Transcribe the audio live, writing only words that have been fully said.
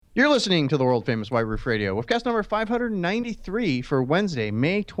You're listening to the world famous White Roof Radio with cast number 593 for Wednesday,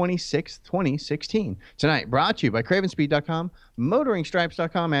 May 26th, 2016. Tonight, brought to you by CravenSpeed.com,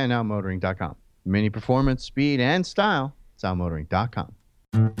 MotoringStripes.com, and NowMotoring.com. Mini performance, speed, and style. It's NowMotoring.com.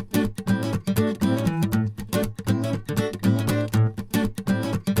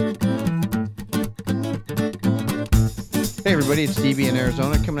 Hey everybody, it's DB in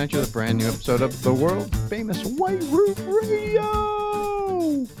Arizona coming at you with a brand new episode of the world famous White Roof Radio.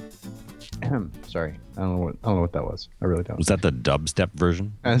 Sorry, I don't know what that was. I really don't. Was that the dubstep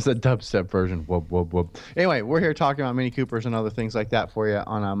version? That's the dubstep version. Whoop, whoop, whoop. Anyway, we're here talking about Mini Coopers and other things like that for you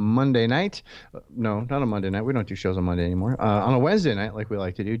on a Monday night. No, not a Monday night. We don't do shows on Monday anymore. On a Wednesday night, like we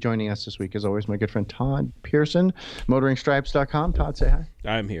like to do. Joining us this week, as always, my good friend Todd Pearson, MotoringStripes.com. Todd, say hi.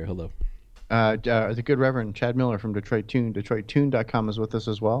 I'm here. Hello. The good Reverend Chad Miller from Detroit Tune, DetroitTune.com is with us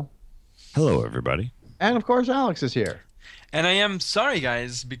as well. Hello, everybody. And, of course, Alex is here. And I am sorry,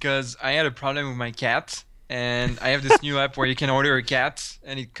 guys, because I had a problem with my cat. And I have this new app where you can order a cat,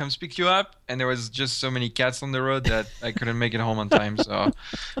 and it comes pick you up. And there was just so many cats on the road that I couldn't make it home on time. So,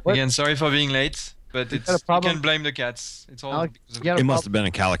 again, sorry for being late. But you can blame the cats. It's all Alex, because of It must have been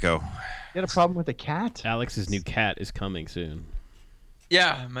a calico. You had a problem with the cat? Alex's new cat is coming soon.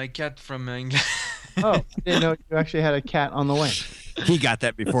 Yeah, my cat from England. Oh, I didn't know you actually had a cat on the way. He got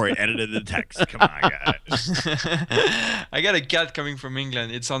that before he edited the text. Come on, guys. I got a cat coming from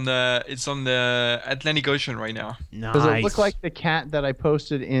England. It's on the Atlantic Ocean right now. Nice. Does it look like the cat that I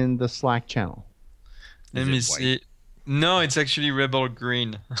posted in the Slack channel? Let me see. No, it's actually Rebel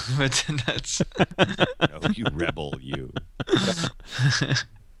Green. But that's. No, you rebel, you.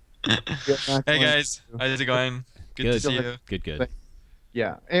 Hey guys, how's it going? Good to see you. Good.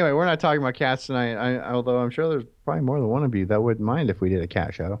 Yeah. Anyway, we're not talking about cats tonight. Although I'm sure there's probably more than one of you that wouldn't mind if we did a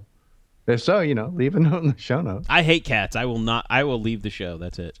cat show. If so, leave a note in the show notes. I hate cats. I will leave the show.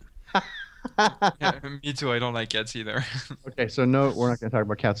 That's it. Yeah, me too. I don't like cats either. Okay, so no, we're not going to talk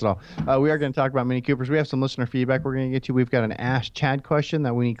about cats at all. We are going to talk about Mini Coopers. We have some listener feedback we're going to get to. We've got an Ask Chad question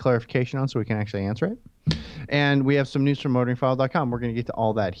that we need clarification on so we can actually answer it. And we have some news from motoringfile.com. We're going to get to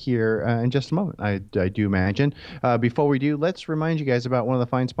all that here in just a moment, I do imagine. Before we do, let's remind you guys about one of the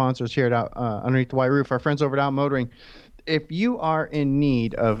fine sponsors here at Underneath the White Roof, our friends over at Out Motoring. If you are in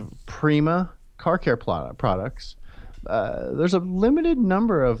need of Prima car care products, there's a limited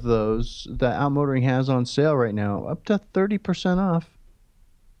number of those that Out Motoring has on sale right now, up to 30% off.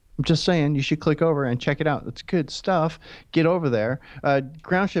 I'm just saying, you should click over and check it out. It's good stuff. Get over there.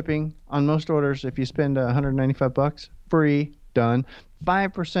 Ground shipping on most orders, if you spend $195, free, done.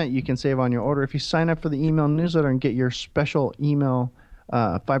 5% you can save on your order if you sign up for the email newsletter and get your special email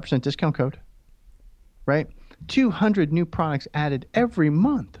 5% discount code. Right? 200 new products added every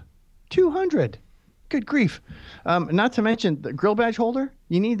month. 200. Good grief. Not to mention the grill badge holder.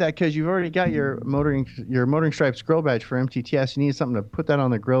 You need that because you've already got your Motoring Stripes grill badge for MTTS. You need something to put that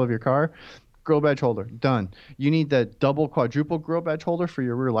on the grill of your car. Grill badge holder, done. You need the double, quadruple grill badge holder for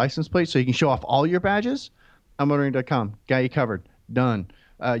your rear license plate so you can show off all your badges. Motoring.com, got you covered, done.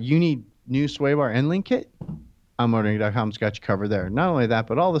 You need new sway bar end link kit. Motoring.com's got you covered there. Not only that,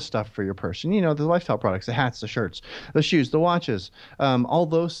 but all the stuff for your person. The lifestyle products, the hats, the shirts, the shoes, the watches, all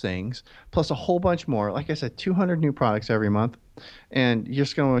those things, plus a whole bunch more. Like I said, 200 new products every month, and you're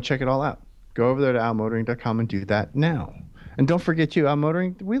just going to want to check it all out. Go over there to outmotoring.com and do that now. And don't forget, too,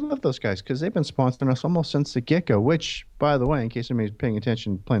 Outmotoring, we love those guys because they've been sponsoring us almost since the get-go, which, by the way, in case anybody's paying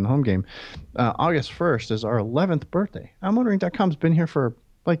attention playing the home game, August 1st is our 11th birthday. Outmotoring.com's been here for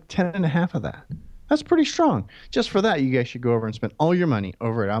like 10 and a half of that. That's pretty strong. Just for that, you guys should go over and spend all your money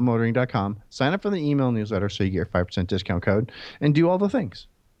over at outmotoring.com. Sign up for the email newsletter so you get your 5% discount code and do all the things.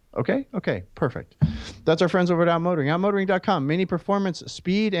 Okay? Okay, perfect. That's our friends over at Outmotoring. Outmotoring.com. Mini performance,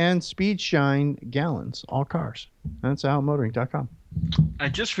 speed, and speed shine gallons. All cars. That's outmotoring.com. I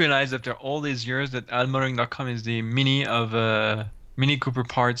just realized after all these years that outmotoring.com is the Mini Cooper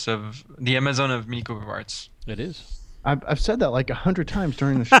parts of the Amazon of Mini Cooper parts. It is. I've said that like 100 times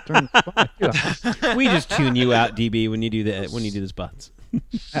during the We just tune you out, DB, when you do the spots. I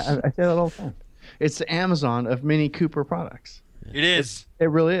say that all the time. It's the Amazon of Mini Cooper products. It is. It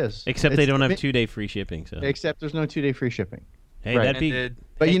really is. Except they don't have 2-day free shipping. So. Except there's no 2-day free shipping. Hey, right. that'd be.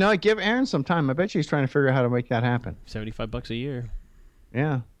 But give Aaron some time. I bet she's trying to figure out how to make that happen. $75 a year.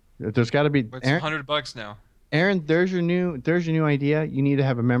 Yeah, there's got to be. It's $100 now. Aaron, there's your new idea. You need to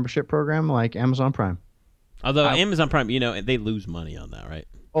have a membership program like Amazon Prime. Although Amazon Prime, they lose money on that, right?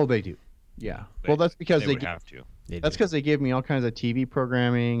 Oh, they do. Yeah. Well, that's because they have to. That's because they give me all kinds of TV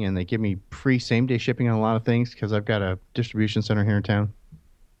programming and they give me free same-day shipping on a lot of things because I've got a distribution center here in town.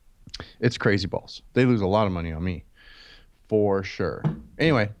 It's crazy balls. They lose a lot of money on me, for sure.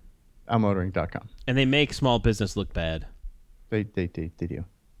 Anyway, outmotoring.com. And they make small business look bad. They do.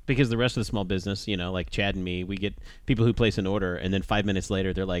 Because the rest of the small business, like Chad and me, we get people who place an order, and then 5 minutes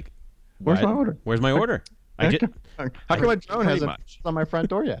later, they're like, Where's my order? Where's my order? How come my drone hasn't on my front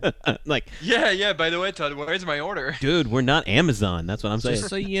door yet? Like, Yeah. By the way, Todd, where's my order? dude, we're not Amazon. That's what I'm saying. Just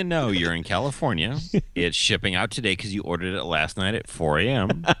so you know, you're in California. It's shipping out today because you ordered it last night at 4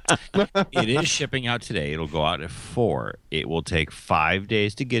 a.m. It is shipping out today. It'll go out at 4. It will take 5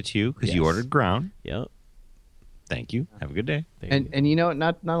 days to get to you because you Yes. ordered ground. Yep. Thank you. Have a good day. There you And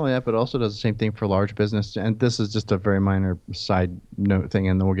not only that, but also does the same thing for large business. And this is just a very minor side note thing,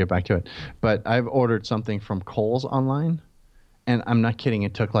 and then we'll get back to it. But I've ordered something from Kohl's online, and I'm not kidding.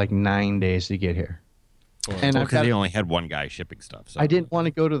 It took like 9 days to get here. And I've Because got, they only had one guy shipping stuff. So. I didn't want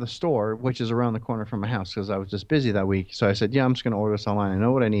to go to the store, which is around the corner from my house, because I was just busy that week. So I said, I'm just going to order this online. I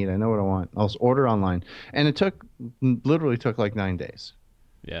know what I need. I know what I want. I'll just order online. And it literally took like 9 days.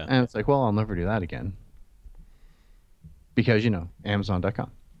 Yeah. And it's like, well, I'll never do that again. Because,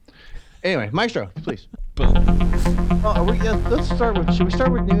 Amazon.com. Anyway, Maestro, please. Boom. Let's start with, should we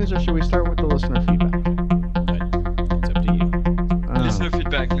start with news or should we start with the listener feedback? It's up to you. Listener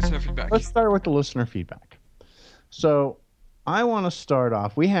feedback. Let's start with the listener feedback. So I want to start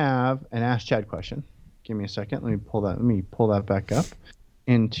off. We have an Ask Chad question. Give me a second. Let me pull that back up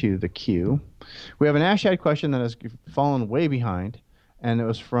into the queue. We have an Ask Chad question that has fallen way behind, and it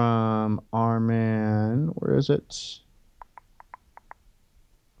was from our man. Where is it?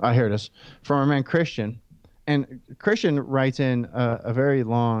 Here it is. From our man Christian. And Christian writes in a very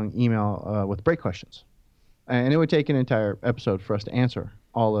long email with break questions. And it would take an entire episode for us to answer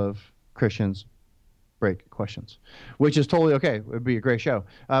all of Christian's break questions, which is totally okay. It would be a great show.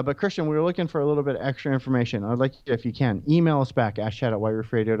 But Christian, we were looking for a little bit of extra information. I'd like you, if you can, email us back,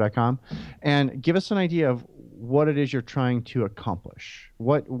 askchat@whiteroofradio.com, and give us an idea of what it is you're trying to accomplish.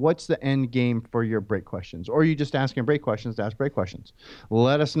 What's the end game for your break questions? Or are you just asking break questions to ask break questions?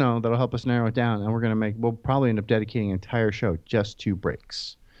 Let us know. That'll help us narrow it down, and we'll probably end up dedicating an entire show just to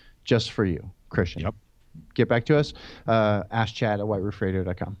breaks, just for you, Christian. Yep. Get back to us,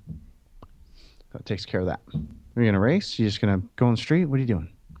 askchat@whiteroofradio.com. That takes care of that. Are you going to race? You just going to go on the street? What are you doing?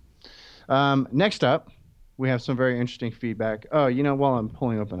 Next up, we have some very interesting feedback. Oh, while I'm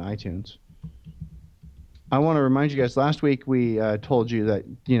pulling open iTunes, I want to remind you guys, last week we told you that,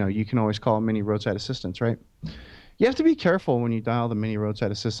 you can always call Mini Roadside Assistance, right? You have to be careful when you dial the Mini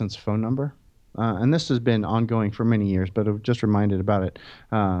Roadside Assistance phone number. And this has been ongoing for many years, but I was just reminded about it.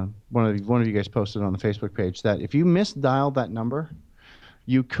 One of you guys posted on the Facebook page that if you misdialed that number,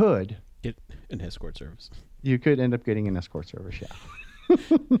 you could Get an escort service. You could end up getting an escort service, yeah.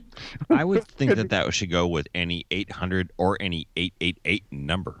 I would think that should go with any 800 or any 888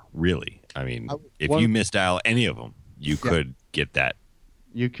 number, really. I mean, if you misdial any of them, you could get that.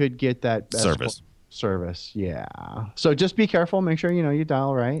 You could get that service, yeah. So just be careful. Make sure you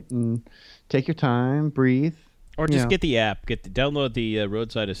dial right and take your time, breathe. Or just get the app. Download the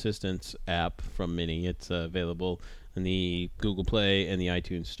Roadside Assistance app from Mini. It's available in the Google Play and the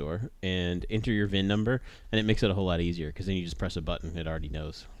iTunes Store. And enter your VIN number, and it makes it a whole lot easier because then you just press a button. It already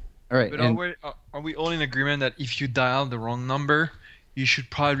knows. All right. But are we all in agreement that if you dial the wrong number, you should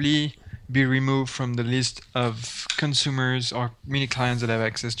probably be removed from the list of consumers or Mini clients that have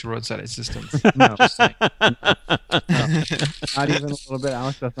access to roadside assistance? No. Just saying. Not even a little bit,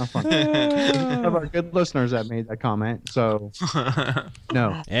 Alex. That's not fun. One of our good listeners that made that comment. So,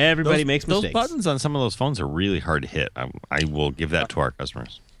 no. Everybody makes those mistakes. buttons on some of those phones are really hard to hit. I will give that to our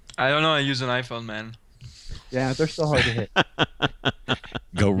customers. I don't know. I use an iPhone, man. Yeah, they're still hard to hit.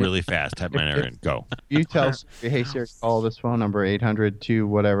 Go really fast. Type my error in. Go. You tell Siri, hey, Siri, call this phone number 800 to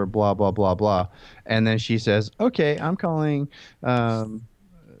whatever, blah, blah, blah, blah. And then she says, okay, I'm calling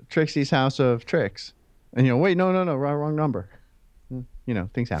Trixie's House of Tricks. And wait, no, wrong number.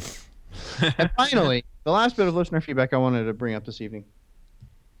 Things happen. And finally, the last bit of listener feedback I wanted to bring up this evening.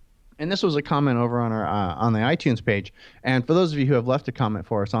 And this was a comment over on our on the iTunes page. And for those of you who have left a comment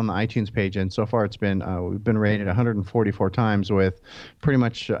for us on the iTunes page, and so far it's been we've been rated 144 times with pretty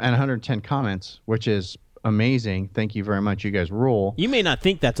much and 110 comments, which is amazing. Thank you very much. You guys rule. You may not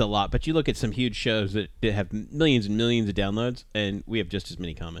think that's a lot, but you look at some huge shows that have millions and millions of downloads, and we have just as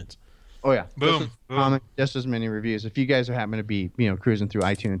many comments. Oh yeah, Boom. just as many reviews. If you guys happen to be cruising through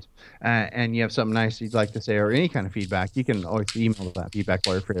iTunes and you have something nice you'd like to say or any kind of feedback, you can always email that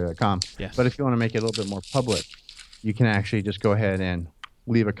feedback@whiteroofradio.com. Yes. But if you want to make it a little bit more public, you can actually just go ahead and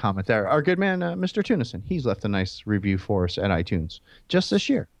leave a comment there. Our good man, Mr. Tunison, he's left a nice review for us at iTunes just this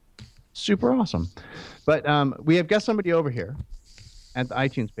year. Super awesome. But we have got somebody over here at the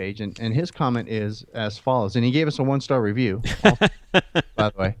iTunes page, and his comment is as follows. And he gave us a 1-star review, by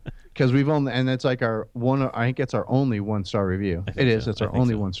the way. because we've only, and it's like our one. I think it's our only 1-star review. I think It is. so. It's I our think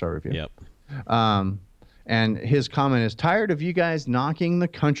only so. 1-star review. Yep. And his comment is, tired of you guys knocking the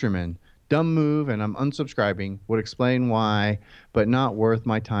Countryman. Dumb move, and I'm unsubscribing. Would explain why, but not worth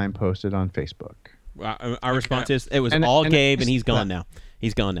my time posted on Facebook. Our response is, it was And- all and- Gabe, and he's gone now.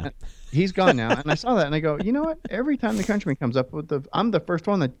 He's gone now. He's gone now, and I saw that, and I go, you know what? Every time the Countryman comes up with I'm the first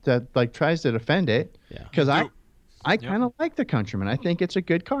one that like tries to defend it, Yeah. because I Yeah. kind of like the Countryman. I think it's a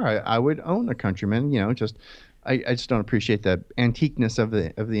good car. I would own a Countryman. I just don't appreciate the antiqueness of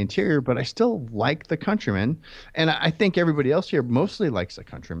the interior, but I still like the Countryman, and I think everybody else here mostly likes the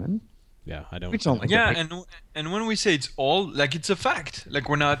Countryman. Yeah, I don't. We don't like Yeah, the and when we say it's old, like it's a fact. Like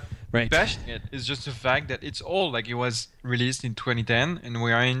we're not Right. bashing it. It's just a fact that it's old. Like it was released in 2010, and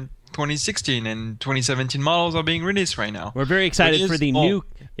we are in 2016, and 2017 models are being released right now. We're very excited It for is the old. new.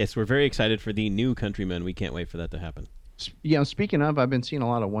 Yes, we're very excited for the new Countryman. We can't wait for that to happen. Speaking of, I've been seeing a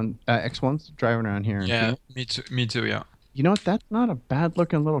lot of X1s driving around here. In Yeah, Phoenix. me too. Yeah. You know what? That's not a bad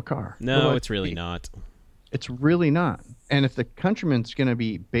looking little car. No, Little it's really SUV. not. It's really not. And if the Countryman's going to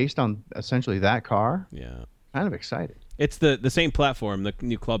be based on essentially that car, Yeah. kind of excited. It's the same platform. The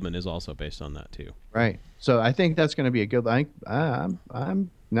new Clubman is also based on that too. Right. So I think that's going to be a good.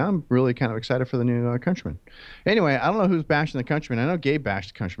 I'm really kind of excited for the new Countryman. Anyway, I don't know who's bashing the Countryman. I know Gabe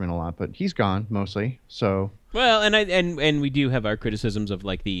bashed the Countryman a lot, but he's gone mostly. So Well, and we do have our criticisms of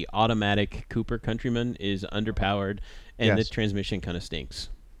like the automatic Cooper Countryman is underpowered, and Yes. the transmission kind of stinks.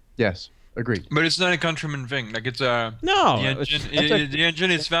 yes, agreed. But it's not a Countryman thing. Like it's a No, the it's- engine. The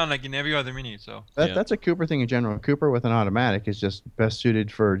engine is found like in every other Mini. So Yeah. That's a Cooper thing in general. Cooper with an automatic is just best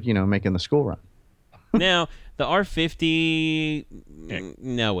suited for making the school run. now the R50.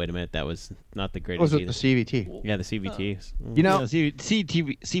 No, wait a minute. That was not the What greatest was it either. the CVT? Yeah, the CVTs. You know,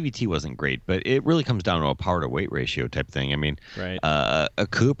 CVT wasn't great, but it really comes down to a power to weight ratio type thing. I mean, Right. a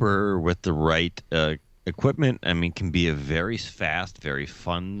Cooper with the right equipment, I mean, can be a very fast, very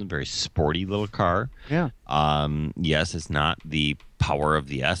fun, very sporty little car. yeah. Yes, it's not the power of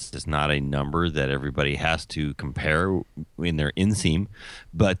the S. It's not a number that everybody has to compare in their inseam,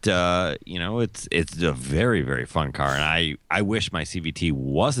 but it's a very, very fun car, and I wish my CVT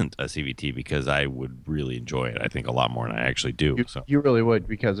wasn't a CVT because I would really enjoy it. I think a lot more than I actually do. So You really would,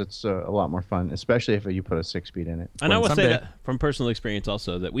 because it's a lot more fun, especially if you put a 6-speed in it. And I will say someday- that from personal experience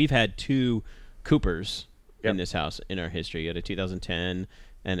also that we've had two Coopers Yep. in this house in our history. You had a 2010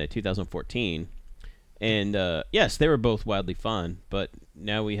 and a 2014. And yes, they were both wildly fun, but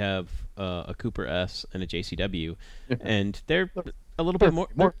now we have a Cooper S and a JCW, and they're a little bit more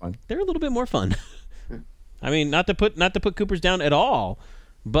fun. They're a little bit more fun. I mean, not to put Coopers down at all,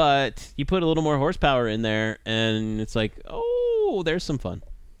 but you put a little more horsepower in there, and it's like, oh, there's some fun.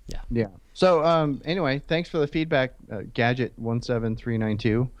 Yeah. So anyway, thanks for the feedback,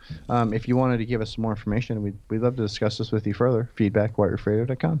 Gadget17392. If you wanted to give us some more information, we'd love to discuss this with you further.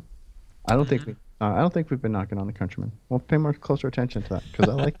 Feedback@whiterefrader.com. I don't think we've been knocking on the Countryman. We'll pay more closer attention to that because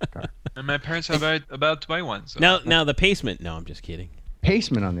I like the car. and my parents are about to buy one. So. Now the pacement. No, I'm just kidding.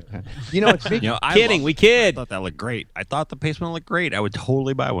 Paceman on the other hand. You know, it's big. I Kidding, we kid. I thought that looked great. I thought the Paceman looked great. I would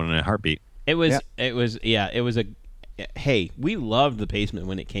totally buy one in a heartbeat. It was a. Hey, we loved the Paceman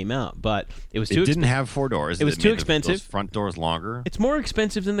when it came out, but it was too. It didn't have 4 doors. It was too made expensive. Those front doors longer. It's more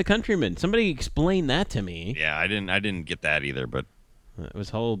expensive than the Countryman. Somebody explain that to me. Yeah, I didn't get that either. But It was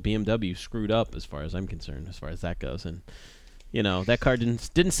whole BMW screwed up as far as I'm concerned, as far as that goes, and that car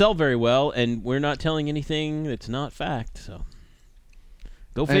didn't sell very well, and we're not telling anything that's not fact. So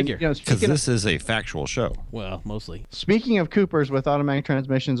go figure. because this is a factual show. Well, mostly. Speaking of Coopers with automatic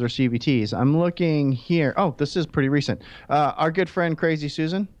transmissions or CVTs, I'm looking here. Oh, this is pretty recent. Our good friend Crazy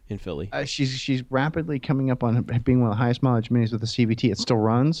Susan, In Philly. she's rapidly coming up on being one of the highest mileage minis with the CVT. It still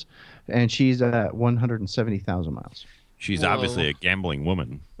runs, and she's at 170,000 miles. She's Whoa. obviously a gambling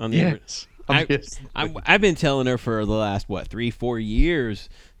woman. On the Yes. I've been telling her for the last 3-4 years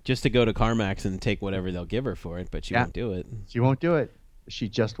just to go to CarMax and take whatever they'll give her for it, but she Yeah. won't do it. She won't do it. She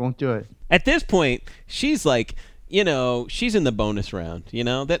just won't do it. At this point, she's like, she's in the bonus round.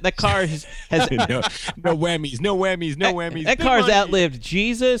 That car has no whammies, no whammies, no whammies. that Big car's money. outlived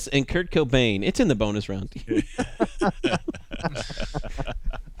Jesus and Kurt Cobain. It's in the bonus round.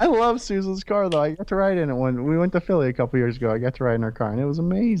 I love Susan's car, though. I got to ride in it when we went to Philly a couple years ago. I got to ride in her car, and it was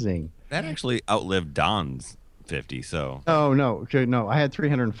amazing. That actually outlived Don's 50. So Oh, no. I had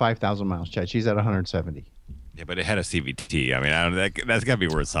 305,000 miles, Chad. She's at 170. yeah, but it had a CVT. I mean, that's got to be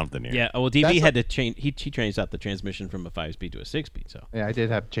worth something here. Yeah. Well, DB That's had to change. He changed out the transmission from a 5-speed to a 6-speed. So Yeah, I did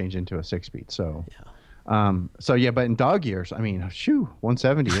have to change into a 6-speed. So, So yeah, but in dog years, I mean, shoo,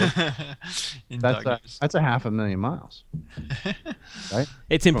 170. That's a 500,000 miles, right?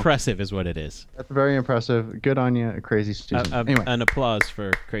 It's impressive, is what it is. That's very impressive. Good on you, Crazy Susan. Anyway, an applause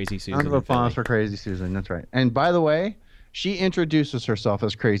for Crazy Susan. round of applause for Crazy Susan. That's right. And by the way, she introduces herself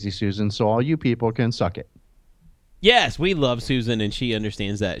as Crazy Susan, so all you people can suck it. Yes, we love Susan, and she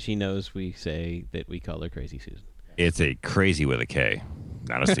understands that. She knows we say that we call her Crazy Susan. It's a crazy with a K,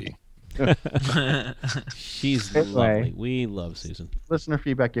 not a C. She's lovely. We love Susan. Listener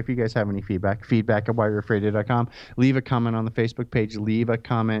feedback. If you guys have any feedback@whyyourafraid.com. Leave a comment on the Facebook page. Leave a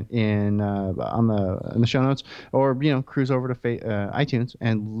comment in the show notes, or cruise over to iTunes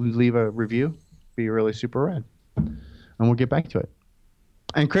and leave a review. Be really super rad, and we'll get back to it.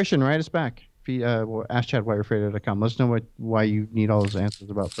 And Christian, write us back. Ask Chad whyyourafraid.com. Let us know why you need all those answers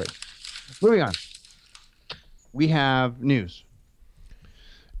about freight. Moving on. We have news.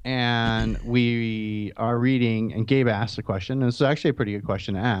 And we are reading, and Gabe asked a question, and it's actually a pretty good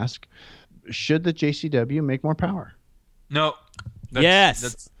question to ask. Should the JCW make more power? No.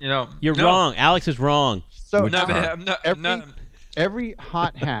 Yes. You're wrong. Alex is wrong. So No, but I'm not. every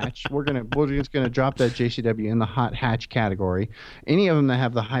hot hatch, we're just gonna drop that JCW in the hot hatch category. Any of them that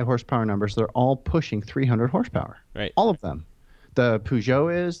have the high horsepower numbers, they're all pushing 300 horsepower. Right. All of them. The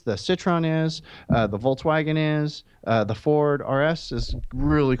Peugeot is, the Citroen is, the Volkswagen is, the Ford RS is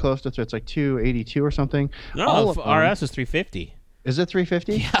really close to it. It's like 282 or something. No, all of them, RS is 350. Is it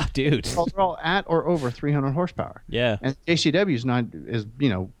 350? Yeah, dude. Well, they're all at or over 300 horsepower. Yeah. And JCW is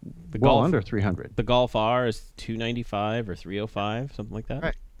Golf. under 300. The Golf R is 295 or 305, something like that.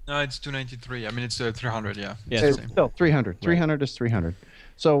 Right. No, it's 293. I mean, it's 300. Yeah. Yeah. It's still 300. 300 is 300.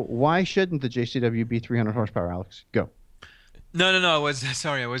 So why shouldn't the JCW be 300 horsepower, Alex? Go. No. I was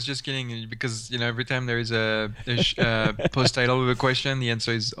just kidding because every time there is a post title with a question, the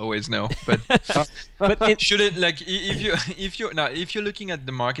answer is always no. But should it if you're looking at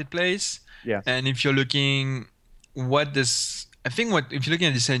the marketplace, Yeah. and if you're looking if you're looking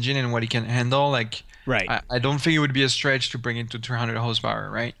at this engine and what it can handle, Right. I don't think it would be a stretch to bring it to 300 horsepower,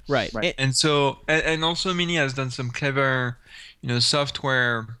 right? Right. And so and also Mini has done some clever,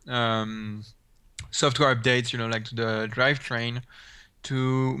 software updates, like to the drivetrain,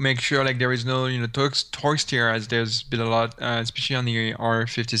 to make sure there is no torque steer, as there's been a lot, especially on the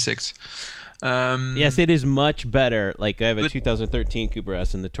R56. Yes, it is much better. I have a 2013 Cooper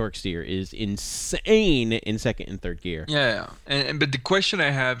S, and the torque steer is insane in second and third gear. Yeah. But the question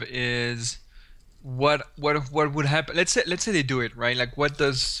I have is, what would happen? Let's say they do it right. What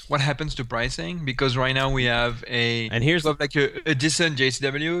happens to pricing? Because right now we have a decent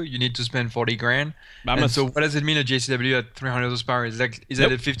JCW, you need to spend 40 grand. So what does it mean a JCW at 300 horsepower? Is that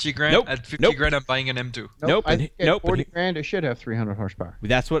at 50 grand? Nope. At 50 grand, I'm buying an M2. Nope. I think at 40 grand, it should have 300 horsepower.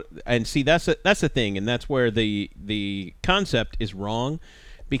 That's the thing, and that's where the concept is wrong,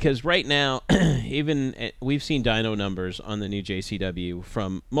 because right now, even we've seen dyno numbers on the new JCW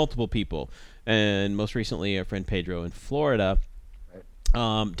from multiple people. And most recently, our friend Pedro in Florida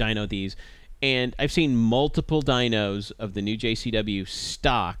dyno these. And I've seen multiple dynos of the new JCW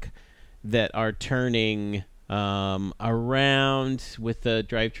stock that are turning around, with the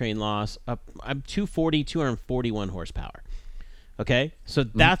drivetrain loss, up 241 horsepower. Okay? So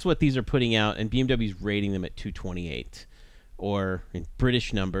that's what these are putting out, and BMW's rating them at 228. Or in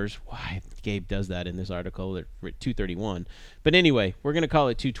British numbers, why Gabe does that in this article, they're at 231. But anyway, we're going to call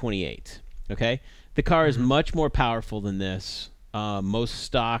it 228. Okay, the car is much more powerful than this. Most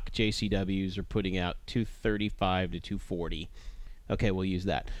stock JCWs are putting out 235 to 240. Okay, we'll use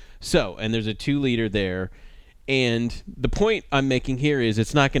that. So, and there's a 2-liter there. And the point I'm making here is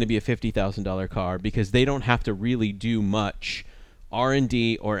it's not going to be a $50,000 car, because they don't have to really do much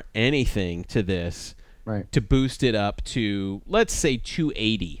R&D or anything to this to boost it up to, let's say,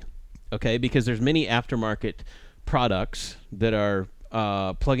 280. Okay, because there's many aftermarket products that are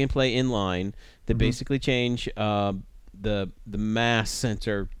plug and play inline that basically change the mass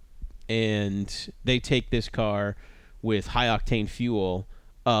sensor, and they take this car with high octane fuel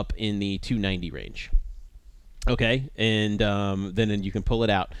up in the 290 range. Okay, and then you can pull it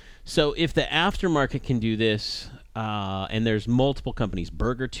out. So if the aftermarket can do this, and there's multiple companies,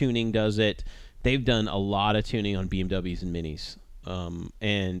 Burger Tuning does it. They've done a lot of tuning on BMWs and Minis,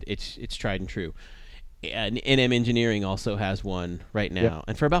 and it's tried and true. And NM Engineering also has one right now,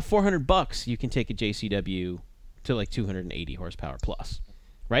 and for about $400, you can take a JCW to 280 horsepower plus,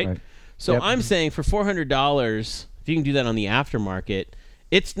 right? So I'm saying for $400, if you can do that on the aftermarket,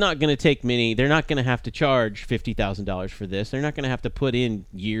 it's not going to take many. They're not going to have to charge $50,000 for this. They're not going to have to put in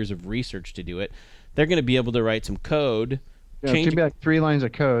years of research to do it. They're going to be able to write some code. It could be 3 lines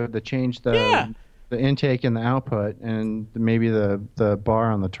of code that change the the intake and the output, and maybe the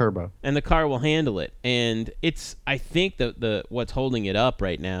bar on the turbo. And the car will handle it. And I think the what's holding it up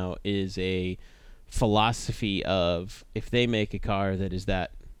right now is a philosophy of, if they make a car that is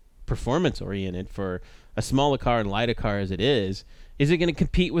that performance oriented for a smaller car and lighter car as it is it going to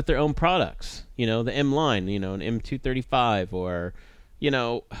compete with their own products? The M line, an M235 or,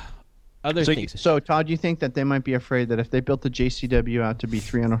 other things. So Todd, you think that they might be afraid that if they built the JCW out to be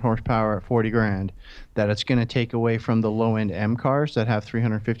 300 horsepower at 40 grand, that it's going to take away from the low end M cars that have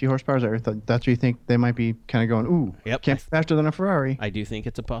 350 horsepower? That's what you think they might be kind of going, ooh, yep, can't be faster than a Ferrari? I do think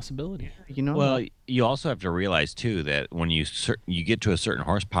it's a possibility. Well, you also have to realize too that when you get to a certain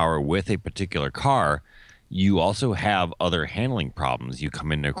horsepower with a particular car, you also have other handling problems. You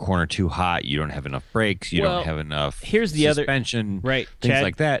come in a corner too hot. You don't have enough brakes. You don't have enough suspension, right, things Chad,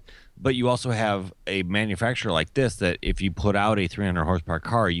 like that. But you also have a manufacturer like this that if you put out a 300 horsepower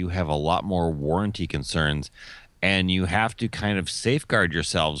car, you have a lot more warranty concerns, and you have to kind of safeguard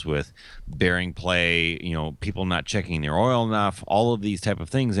yourselves with bearing play, people not checking their oil enough, all of these type of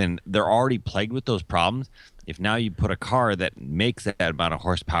things. And they're already plagued with those problems. If now you put a car that makes that amount of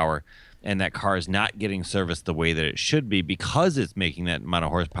horsepower and that car is not getting serviced the way that it should be because it's making that amount of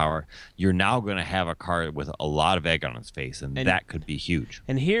horsepower, you're now going to have a car with a lot of egg on its face, and that could be huge.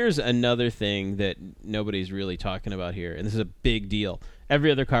 And here's another thing that nobody's really talking about here, and this is a big deal. Every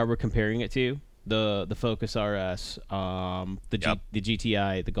other car we're comparing it to, the Focus RS, the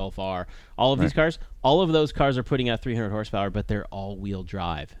GTI, the Golf R, all of these cars, all of those cars are putting out 300 horsepower, but they're all-wheel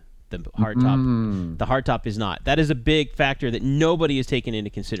drive. The hardtop is not. That is a big factor that nobody is taking into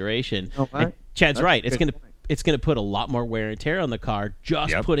consideration. And Chad's right. It's going to put a lot more wear and tear on the car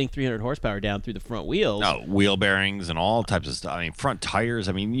just putting 300 horsepower down through the front wheels. No, wheel bearings and all types of stuff. I mean, front tires.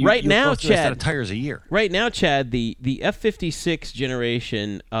 I mean, right now, Chad, a set of tires a year. Right now, Chad, the F56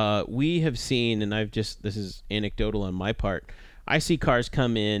 generation, we have seen, and this is anecdotal on my part, I see cars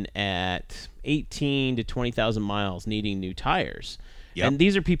come in at 18 to 20,000 miles needing new tires. Yep. And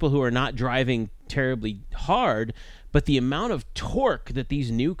these are people who are not driving terribly hard, but the amount of torque that these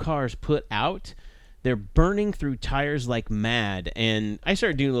new cars put out, they're burning through tires like mad. And I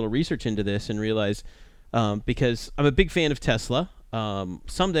started doing a little research into this and realized, because I'm a big fan of Tesla,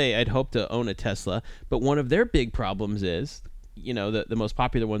 someday I'd hope to own a Tesla, but one of their big problems is, the most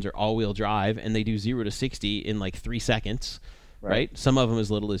popular ones are all-wheel drive, and they do 0 to 60 in like 3 seconds, right? Some of them as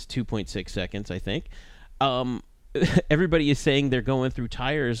little as 2.6 seconds, I think. Everybody is saying they're going through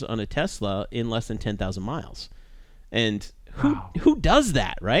tires on a Tesla in less than 10,000 miles. And who does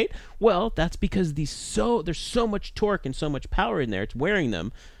that, right? Well, that's because there's so much torque and so much power in there. It's wearing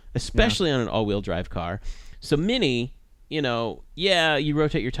them, especially on an all-wheel drive car. So Mini, you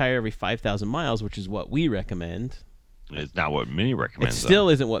rotate your tire every 5,000 miles, which is what we recommend. It's not what Mini recommends. It still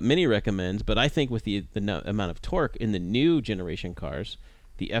isn't what Mini recommends, but I think with the amount of torque in the new generation cars,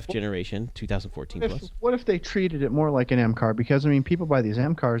 the F generation, 2014 plus. What if they treated it more like an M car? Because, people buy these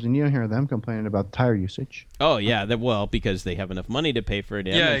M cars, and you don't hear them complaining about tire usage. Oh, yeah. Because they have enough money to pay for an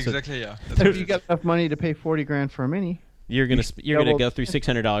M. Yeah, exactly, yeah. If you got enough money to pay $40 grand for a Mini, you're gonna go through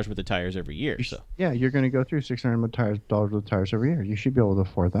 $600 worth of tires every year. Yeah, you're going to go through $600 worth of tires every year. You should be able to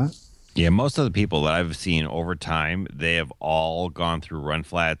afford that. Yeah, most of the people that I've seen over time, they have all gone through run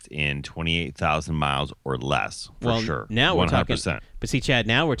flats in 28,000 miles or less, sure. Now we're 100%. talking, but see, Chad,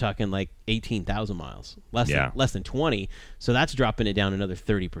 now we're talking like 18,000 miles, less than 20. So that's dropping it down another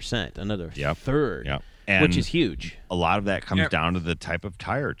 30%, another third, which is huge. A lot of that comes down to the type of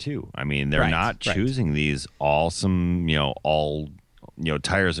tire too. I mean, they're not choosing these awesome,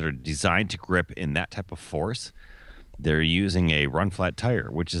 tires that are designed to grip in that type of force. They're using a run flat tire,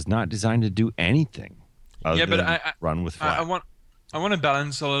 which is not designed to do anything other than run with flat. I want to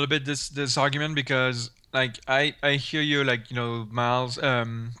balance a little bit this argument, because I hear you, miles,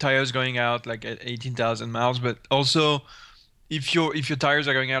 tires going out like at 18,000 miles, but also if your tires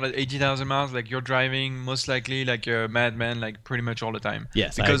are going out at 80,000 miles, like you're driving most likely like a madman, like pretty much all the time.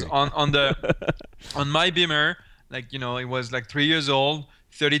 Yes, because on my Beamer, it was like 3 years old,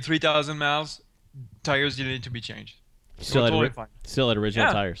 33,000 miles, tires didn't need to be changed. Still at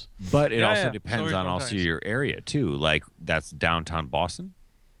original tires. But it also depends on your area too. Like that's downtown Boston.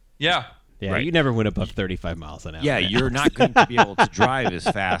 Yeah. Yeah, right. You never went above 35 miles an hour. Yeah, you're not going to be able to drive as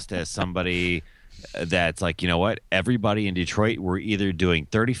fast as somebody that's like, everybody in Detroit, we're either doing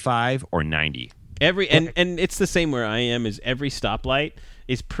 35 or 90. And it's the same where I am, is every stoplight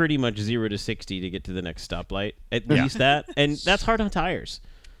is pretty much 0 to 60 to get to the next stoplight. At least that. And that's hard on tires.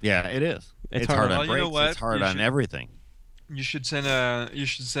 Yeah, it is. It's hard on brakes. It's hard on everything. You should send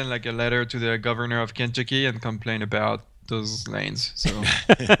like a letter to the governor of Kentucky and complain about those lanes. So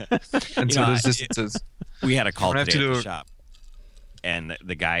and You so know, those distances. we had a call I'm gonna have today to at the do- shop, and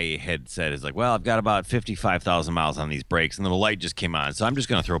the guy had said, "Is like, well, I've got about 55,000 miles on these brakes, and the light just came on, so I'm just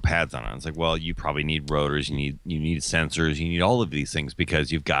going to throw pads on it." It's like, well, you probably need rotors, you need sensors, you need all of these things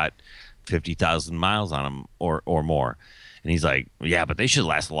because you've got 50,000 miles on them or more. And he's like, yeah, but they should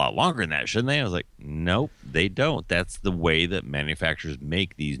last a lot longer than that, shouldn't they? I was like, nope, they don't. That's the way that manufacturers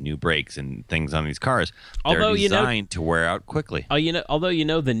make these new brakes and things on these cars. Although, they're designed to wear out quickly. Oh, although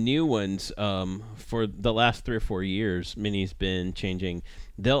the new ones, for the last 3 or 4 years, Mini's been changing.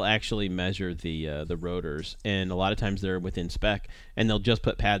 They'll actually measure the rotors, and a lot of times they're within spec, and they'll just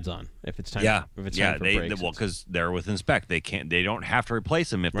put pads on if it's time. Yeah, if it's yeah. time for They brakes. well, because they're within spec, they don't have to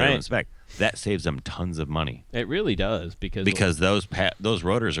replace them if they're Right. in spec. That saves them tons of money It really does because those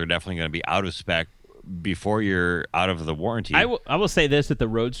rotors are definitely going to be out of spec before you're out of the warranty. I will say this, that the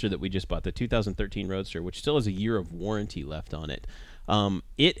Roadster that we just bought, the 2013 Roadster, which still has a year of warranty left on it,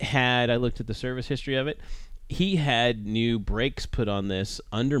 it had, I looked at the service history of it, he had new brakes put on this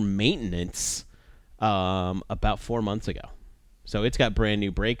under maintenance about 4 months ago. So it's got brand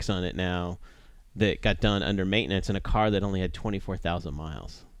new brakes on it now that got done under maintenance in a car that only had 24,000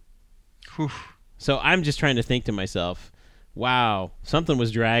 miles. Whew. So I'm just trying to think to myself, wow, something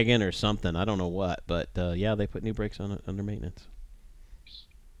was dragging or something. I don't know what, but yeah, they put new brakes on it under maintenance.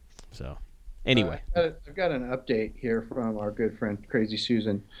 So, anyway, I've got an update here from our good friend Crazy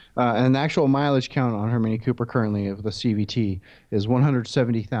Susan. And the actual mileage count on her Mini Cooper currently of the CVT is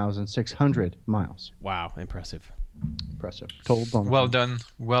 170,600 miles. wow, impressive. Impressive. Total bonus. Well done.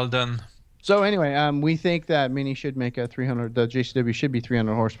 Well done. So anyway, we think that Mini should make a 300. The JCW should be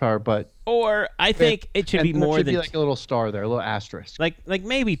 300 horsepower, but Or I think it should be and more should than be like a little star there, a little asterisk. like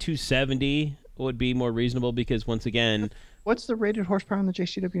maybe 270 would be more reasonable because once again, What's the rated horsepower on the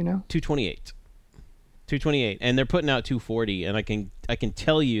JCW now? 228. 228, and they're putting out 240, and I can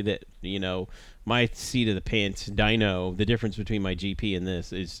tell you that my seat of the pants dyno, the difference between my GP and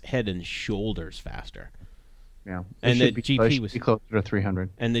this is head and shoulders faster. Yeah, And It the should GP it should was- be closer to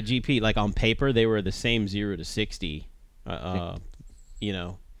 300. And the GP, like on paper, they were the same 0 to 60. That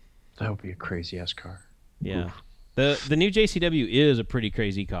would be a crazy ass car. Yeah. The new JCW is a pretty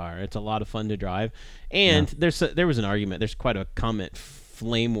crazy car. It's a lot of fun to drive, and there was an argument. There's quite a comment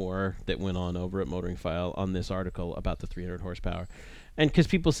flame war that went on over at Motoring File on this article about the 300 horsepower, and because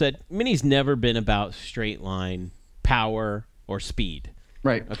people said Mini's never been about straight line power or speed.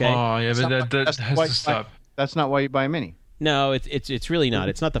 Right. Okay. Oh yeah, but that That's has why- to stop. That's not why you buy a Mini. No, it's really not.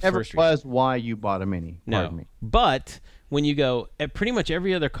 It's not the Never first reason. was why you bought a Mini. Pardon No, me. but when you go, pretty much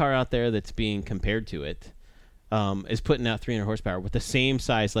every other car out there that's being compared to it is putting out 300 horsepower with the same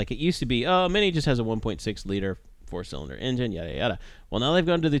size. Like it used to be, Mini just has a 1.6 liter 4-cylinder engine, yada yada. Well, now they've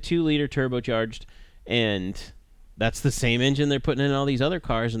gone to the 2 liter turbocharged, and that's the same engine they're putting in all these other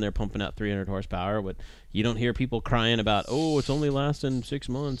cars, and they're pumping out 300 horsepower. But you don't hear people crying about, oh, it's only lasting 6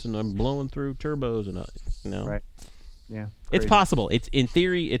 months, and I'm blowing through turbos, and Right. Yeah. It's crazy. possible. It's in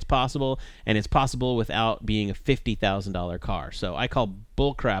theory, it's possible, and it's possible without being a $50,000 car. So I call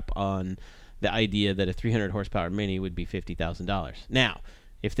bullcrap on the idea that a 300 horsepower Mini would be $50,000. Now,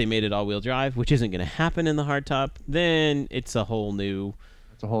 if they made it all-wheel drive, which isn't going to happen in the hardtop, then it's a whole new.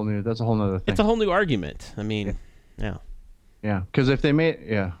 That's a whole nother thing. It's a whole new argument. I mean, yeah. Yeah, because if they made,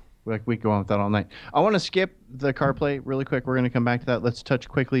 we could go on with that all night. I want to skip the CarPlay really quick. We're going to come back to that. Let's touch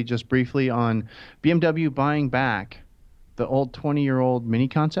quickly, just briefly, on BMW buying back the old 20-year-old Mini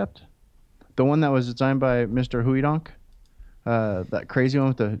concept, the one that was designed by Mr. Huidonk, that crazy one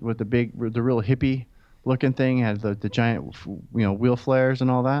with the real hippie looking thing, had the giant wheel flares and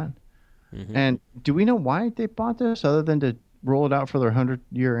all that. Mhm. And do we know why they bought this, other than to roll it out for their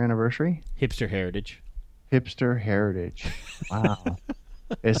 100-year anniversary? Hipster heritage. Hipster heritage. Wow.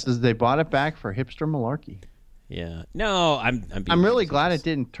 It says they bought it back for hipster malarkey. Yeah. No, I'm being I'm really glad facetious. it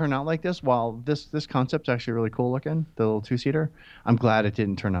didn't turn out like this. While this concept's actually really cool looking, the little 2-seater, I'm glad it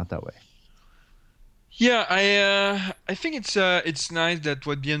didn't turn out that way. Yeah, I think it's nice that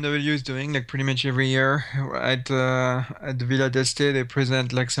what BMW is doing, like pretty much every year at the Villa d'Este, they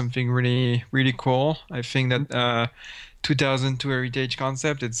present like something really really cool. I think that 2002 heritage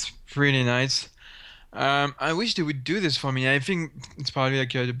concept, it's pretty nice. I wish they would do this for me. I think it's probably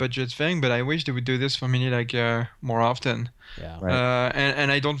like a budget thing, but I wish they would do this for me like more often. Yeah. Right.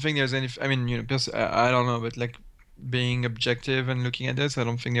 And I don't think there's any. I mean, I don't know, but like being objective and looking at this, I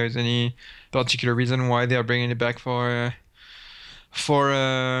don't think there's any particular reason why they are bringing it back for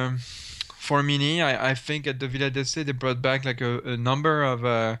Mini. I think at the Villa d'Este they brought back like a number of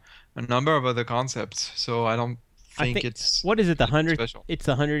other concepts. So I don't think it's what is it? The 100th? special. It's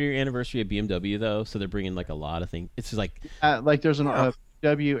the 100-year anniversary of BMW though, so they're bringing like a lot of things. It's just like Like there's an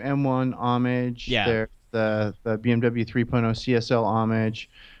BMW M1 homage. Yeah. There's the BMW 3.0 CSL homage,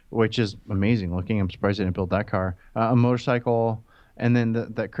 which is amazing looking. I'm surprised they didn't build that car. A motorcycle, and then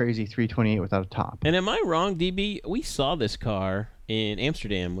that crazy 328 without a top. And am I wrong, DB? We saw this car in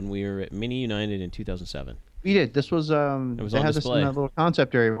Amsterdam when we were at Mini United in 2007. We did. This was was they on had this display. in that little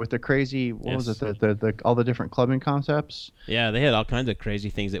concept area with the crazy what was Yes. it the all the different clubbing concepts. Yeah, they had all kinds of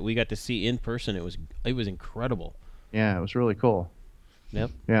crazy things that we got to see in person. It was incredible. Yeah, it was really cool. Yep.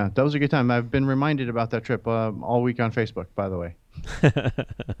 Yeah, that was a good time. I've been reminded about that trip all week on Facebook, by the way.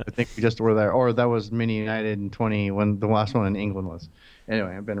 I think we just were there, or that was Mini United in 20 when the last one in England was.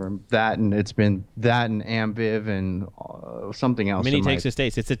 Anyway, I've been that, and it's been that and Ambiv and something else. Mini in my- Takes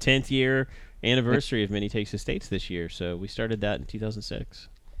Estates. It's a 10th year anniversary of Mini Takes Estates this year, so we started that in 2006.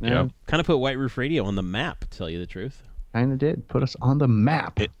 Yeah, Kind of put White Roof Radio on the map, to tell you the truth. kind of did put us on the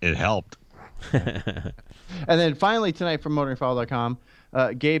map. It helped. And then finally tonight from motoringfile.com,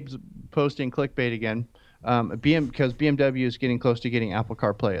 Gabe's posting clickbait again. Because BMW is getting close to getting Apple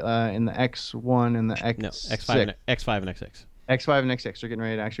CarPlay in the X1 and the X6. No, X5 and X6. X5 and X6 are getting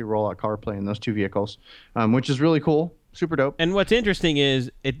ready to actually roll out CarPlay in those two vehicles, which is really cool, super dope. And what's interesting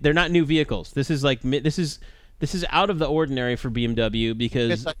is they're not new vehicles. This is out of the ordinary for BMW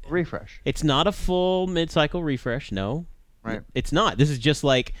because It's like a refresh, it's not a full mid-cycle refresh. No, right? it's not. This is just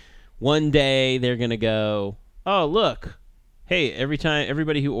like one day they're gonna go, oh look, hey,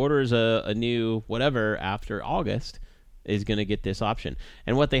 everybody who orders a new whatever after August is gonna get this option.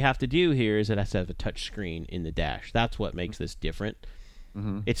 And what they have to do here is it has to have a touch screen in the dash. That's what makes this different.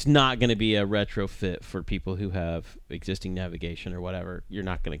 Mm-hmm. It's not going to be a retrofit for people who have existing navigation or whatever. You're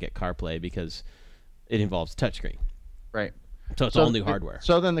not going to get CarPlay because it involves touchscreen. Right. So it's all new hardware.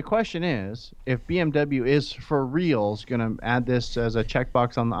 So then the question is, if BMW is for reals going to add this as a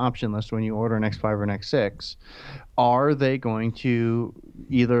checkbox on the option list when you order an X5 or an X6, are they going to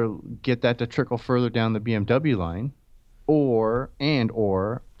either get that to trickle further down the BMW line,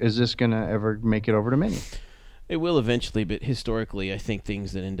 or is this going to ever make it over to Mini? It will eventually, but historically, I think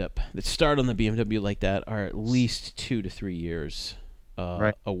things that start on the BMW like that are at least 2 to 3 years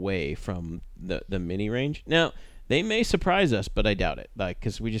Right. away from the Mini range. Now, they may surprise us, but I doubt it. Like,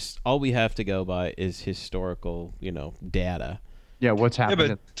 because all we have to go by is historical, data. Yeah, what's Yeah,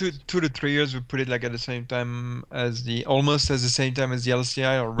 happening? but 2 to 3 years, we put it like at the same time as almost as the same time as the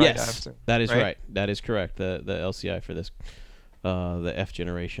LCI or right yes, after. that is right? right. That is correct. The LCI for this, the F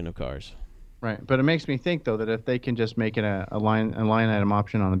generation of cars. Right, but it makes me think though that if they can just make it a line item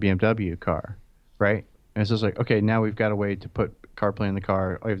option on the BMW car, right? And it's just like, okay, now we've got a way to put CarPlay in the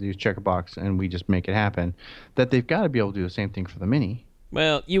car. All you have to do is check a box, and we just make it happen. That they've got to be able to do the same thing for the Mini.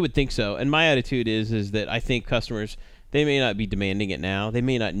 Well, you would think so. And my attitude is that I think customers, they may not be demanding it now. They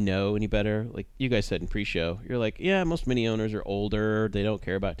may not know any better. Like you guys said in pre-show, you're like, yeah, most Mini owners are older. They don't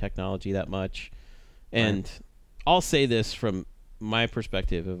care about technology that much. And I'll say this from my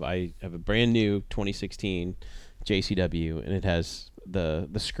perspective: I have a brand new 2016 JCW, and it has the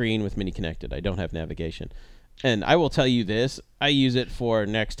screen with Mini connected. I don't have navigation, and I will tell you this: I use it for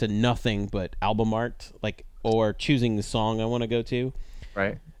next to nothing but album art, or choosing the song I want to go to.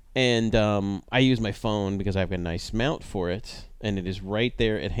 Right. And I use my phone because I have a nice mount for it, and it is right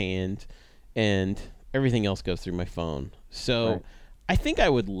there at hand, and everything else goes through my phone. So Right. I think I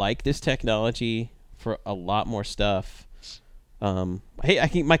would like this technology for a lot more stuff.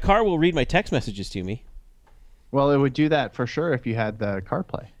 Hey, my car will read my text messages to me. Well, it would do that for sure if you had the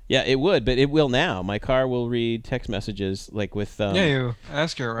CarPlay. Yeah, it would, but it will now. My car will read text messages with. Yeah, you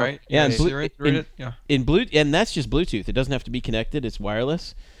ask her, right? Yeah, and Siri, read it. Yeah. in Bluetooth, and that's just Bluetooth. It doesn't have to be connected. It's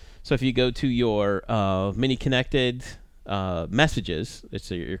wireless. So if you go to your Mini connected messages, it's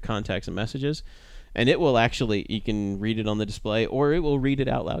your contacts and messages, and it will actually, you can read it on the display, or it will read it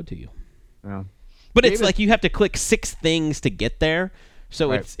out loud to you. Yeah. But it's David- like you have to click 6 things to get there, so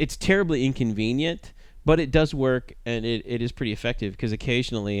Right. it's terribly inconvenient. But it does work, and it is pretty effective, because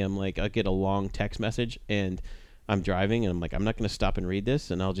occasionally I'll get a long text message, and I'm driving, and I'm like, I'm not going to stop and read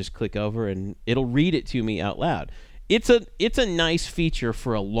this, and I'll just click over, and it'll read it to me out loud. It's a nice feature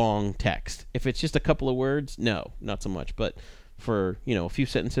for a long text. If it's just a couple of words, no, not so much. But for a few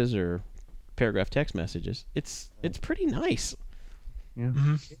sentences or paragraph text messages, it's pretty nice. Yeah.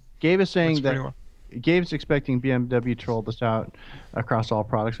 Mm-hmm. Gabe is saying Works pretty that well. Gabe's expecting BMW to roll this out across all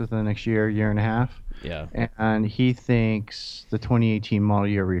products within the next year and a half. Yeah. And he thinks the 2018 model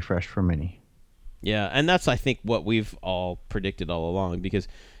year refresh for Mini. Yeah, and that's, I think, what we've all predicted all along, because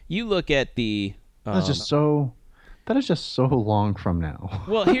you look at the That's That is just so long from now.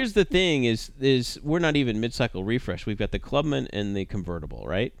 Well, here's the thing: is we're not even mid-cycle refresh. We've got the Clubman and the convertible,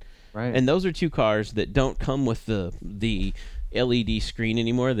 right? Right. And those are two cars that don't come with the LED screen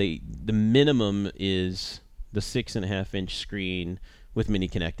anymore. The minimum is the 6.5-inch screen with Mini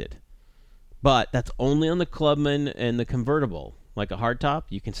Connected, but that's only on the Clubman and the convertible. Like a hardtop,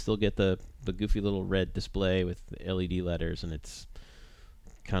 you can still get the goofy little red display with the LED letters, and it's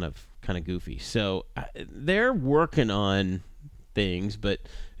kind of goofy. So they're working on things, but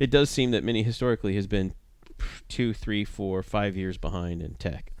it does seem that Mini historically has been 2, 3, 4, 5 years behind in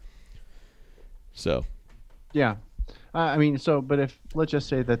tech. So, yeah, I mean, but if let's just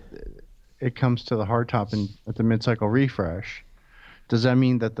say that it comes to the hardtop and at the mid-cycle refresh, does that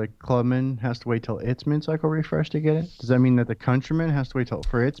mean that the Clubman has to wait till its mid-cycle refresh to get it? Does that mean that the Countryman has to wait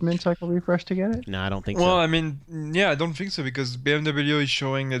for its mid-cycle refresh to get it? no, I don't think Well, so. I mean, yeah, I don't think so because BMW is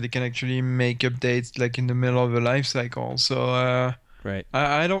showing that they can actually make updates like in the middle of a life cycle. So Right.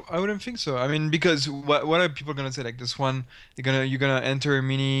 I wouldn't think so. I mean, because what are people gonna say? Like this one, you're gonna enter a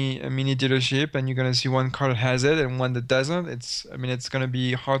mini dealership and you're gonna see one car that has it and one that doesn't. It's gonna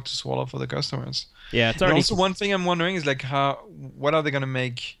be hard to swallow for the customers. Yeah, it's And already. also, one thing I'm wondering is like what are they gonna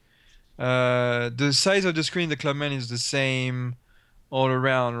make? The size of the screen in the Clubman is the same all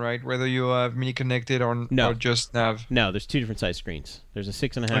around, right? Whether you have Mini Connected or just nav. No, there's two different size screens. There's a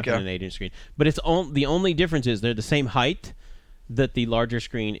 6.5 Okay. and an 8-inch screen, but it's the only difference is they're the same height. That the larger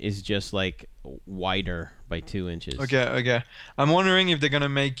screen is just like wider by 2 inches. Okay. I'm wondering if they're gonna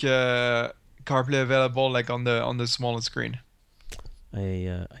make CarPlay available like on the smaller screen.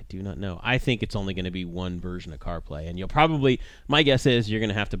 I do not know. I think it's only going to be one version of CarPlay, and you'll probably. My guess is you're going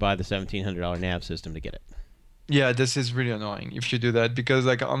to have to buy the $1,700 nav system to get it. Yeah, this is really annoying if you do that because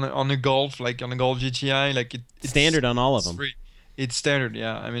like on a Golf, like on a Golf GTI, like it's Standard on all of it's them. free. It's standard,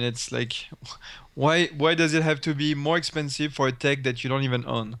 yeah. I mean, it's like, why does it have to be more expensive for a tech that you don't even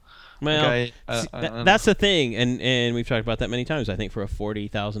own? Well, Like, see, I don't that's the thing, and we've talked about that many times. I think for a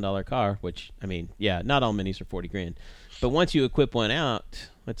 $40,000 car, which I mean, yeah, not all minis are $40,000, but once you equip one out,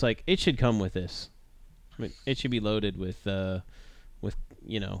 it's like it should come with this. I mean, it should be loaded with the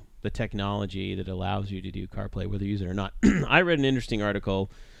technology that allows you to do CarPlay, whether you use it or not. I read an interesting article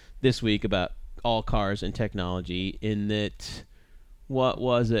this week about all cars and technology, in that. What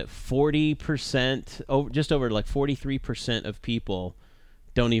was it? 40%, just over like 43% of people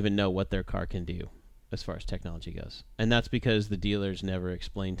don't even know what their car can do as far as technology goes. And that's because the dealers never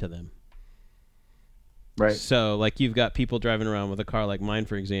explain to them. Right. So, like, you've got people driving around with a car like mine,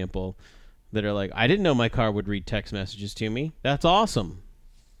 for example, that are like, I didn't know my car would read text messages to me. That's awesome.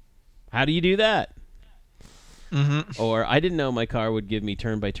 How do you do that? Mm-hmm. Or, I didn't know my car would give me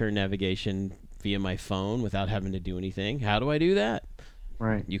turn-by-turn navigation via my phone without having to do anything. How do I do that?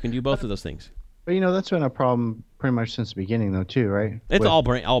 Right. You can do both of those things. But that's been a problem pretty much since the beginning, though, too, right? It's all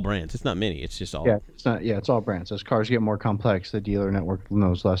brands. It's not Mini. It's just all. Yeah, it's not. Yeah, it's all brands. As cars get more complex, the dealer network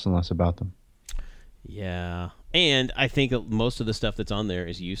knows less and less about them. Yeah, and I think most of the stuff that's on there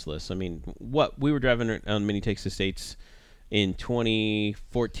is useless. I mean, what we were driving on Mini Takes the States in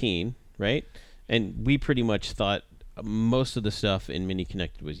 2014, right? And we pretty much thought most of the stuff in Mini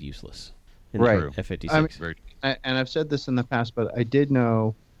Connected was useless. In Right. the F56. I mean, and I've said this in the past, but I did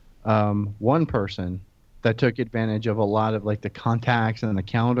know one person that took advantage of a lot of like the contacts and the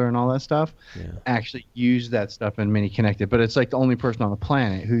calendar and all that stuff. Yeah. Actually used that stuff in Mini Connected, but it's like the only person on the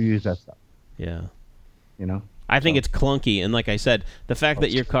planet who used that stuff. Yeah. I I think it's clunky, and like I said, the fact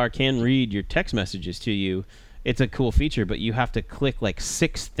that your car can read your text messages to you, it's a cool feature, but you have to click like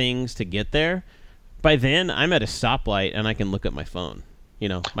 6 things to get there. By then, I'm at a stoplight and I can look at my phone.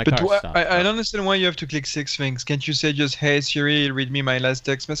 My But car's stopped. I don't understand why you have to click 6 things. Can't you say just, hey Siri, read me my last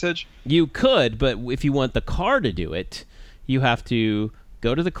text message? You could, but if you want the car to do it, you have to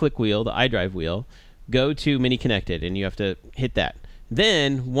go to the click wheel, the iDrive wheel, go to Mini Connected, and you have to hit that.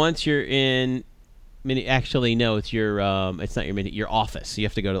 Then once you're in Mini, actually no, it's it's not your Mini, your Office. You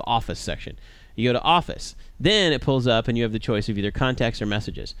have to go to the Office section. You go to Office, then it pulls up, and you have the choice of either contacts or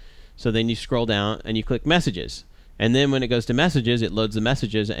messages. So then you scroll down and you click Messages. And then when it goes to Messages, it loads the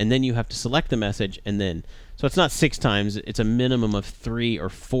messages, and then you have to select the message, and then... So it's not 6 times, it's a minimum of 3 or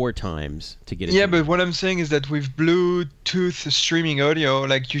 4 times to get it. Yeah, but what I'm saying is that with Bluetooth streaming audio,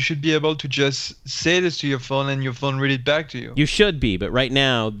 like you should be able to just say this to your phone and your phone read it back to you. You should be, but right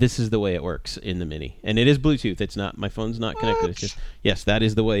now, this is the way it works in the Mini. And it is Bluetooth. It's not... My phone's not connected. It's just... Yes, that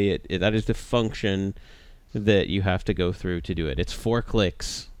is the way that is the function that you have to go through to do it. It's 4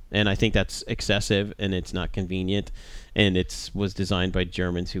 clicks. And I think that's excessive, and it's not convenient, and it was designed by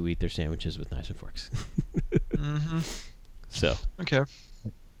Germans who eat their sandwiches with knives and forks. Mm-hmm. So Okay.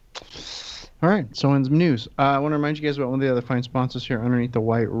 All right, so in some news, I want to remind you guys about one of the other fine sponsors here underneath the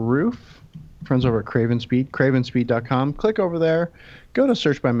white roof. Friends over at Craven Speed, cravenspeed.com. Click over there, go to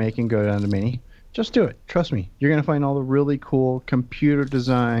search by make, and go down to Mini. Just do it. Trust me. You're going to find all the really cool computer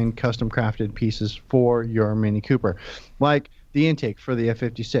design, custom crafted pieces for your Mini Cooper. Like the intake for the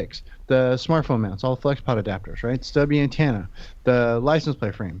F56, the smartphone mounts, all the FlexPod adapters, right? Stubby antenna, the license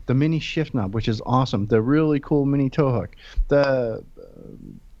plate frame, the mini shift knob, which is awesome, the really cool mini tow hook, the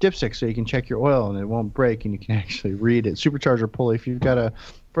dipstick so you can check your oil and it won't break and you can actually read it. Supercharger pulley if you've got a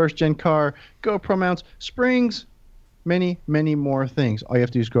first-gen car, GoPro mounts, springs, many, many more things. All you have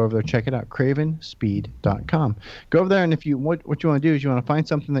to do is go over there, check it out, cravenspeed.com. Go over there, and if you what you want to do is you want to find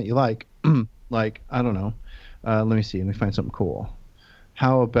something that you like, like, I don't know, let me find something cool.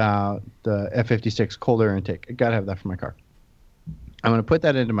 How about the F56 cold air intake? I got to have that for my car. I'm going to put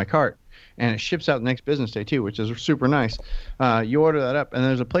that into my cart, and it ships out next business day too, which is super nice. You order that up, and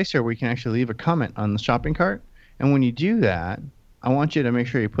there's a place here where you can actually leave a comment on the shopping cart. And when you do that, I want you to make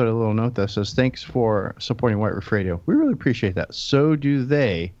sure you put a little note that says, thanks for supporting White Roof Radio. We really appreciate that. So do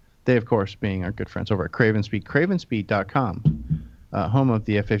they. They, of course, being our good friends over at Craven Speed, cravenspeed.com, home of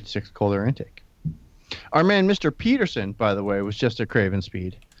the F56 cold air intake. Our man, Mr. Peterson, by the way, was just at Craven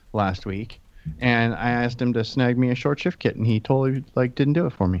Speed last week, and I asked him to snag me a short shift kit, and he totally didn't do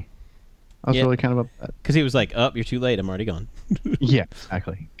it for me. I was really kind of upset. Because he was like, "Oh, you're too late. I'm already gone." Yeah,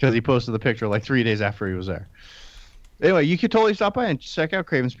 exactly. Because he posted the picture 3 days after he was there. Anyway, you could totally stop by and check out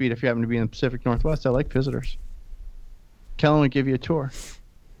Craven Speed if you happen to be in the Pacific Northwest. I like visitors. Kellen would give you a tour,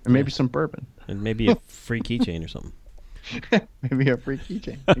 and maybe some bourbon, and maybe a free keychain or something. Maybe a free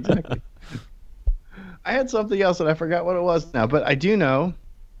keychain. Exactly. I had something else and I forgot what it was now, but I do know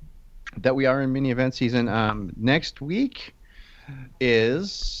that we are in mini event season. Next week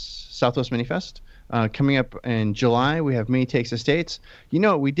is Southwest Mini Fest. Coming up in July, we have Mini Takes Estates. You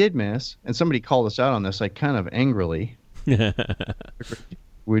know what we did miss, and somebody called us out on this, kind of angrily.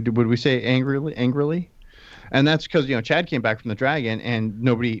 Would we say angrily? And that's because Chad came back from the Dragon,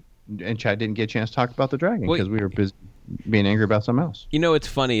 and Chad didn't get a chance to talk about the Dragon because we were busy being angry about something else. What's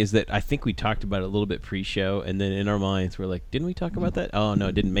funny is that I think we talked about it a little bit pre-show, and then in our minds we're like, didn't we talk about that? Oh no,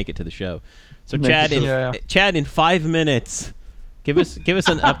 it didn't make it to the show. So Chad, in 5 minutes, give us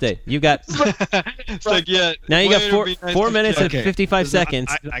an update. You got now you got 4 minutes and 55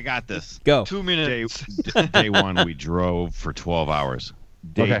 seconds. I got this. Go. 2 minutes. Day one, we drove for 12 hours.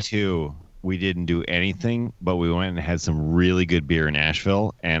 Day two, we didn't do anything, but we went and had some really good beer in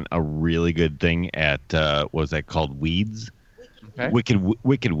Asheville and a really good thing at what was that called? Weeds. Okay.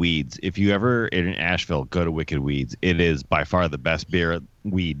 Wicked Weeds. If you ever in Asheville, go to Wicked Weeds. It is by far the best beer.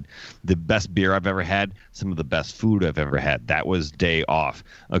 The best beer I've ever had. Some of the best food I've ever had. That was day off.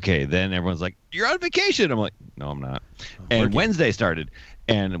 Okay, then everyone's like, "You're on vacation." I'm like, "No, I'm not." And Wednesday started,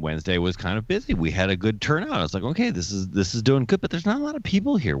 and Wednesday was kind of busy. We had a good turnout. I was like, "Okay, this is doing good," but there's not a lot of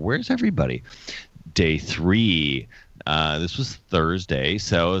people here. Where's everybody? Day three. This was Thursday,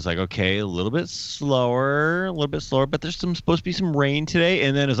 so it was like, okay, a little bit slower, but there's supposed to be some rain today.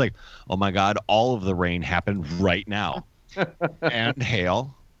 And then it's like, oh my God, all of the rain happened right now. And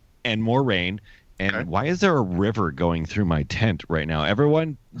hail and more rain. And why is there a river going through my tent right now?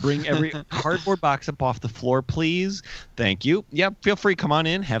 Everyone bring every cardboard box up off the floor, please. Thank you. Yeah, feel free. Come on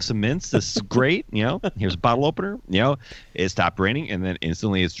in. Have some mints. This is great. Here's a bottle opener. It stopped raining, and then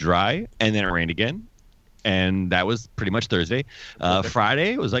instantly it's dry, and then it rained again. And that was pretty much Thursday.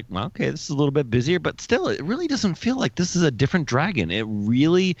 Friday, it was like, well, okay, this is a little bit busier, but still, it really doesn't feel like this is a different Dragon.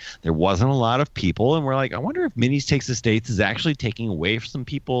 There wasn't a lot of people, and we're like, I wonder if Minis Takes Estates is actually taking away from some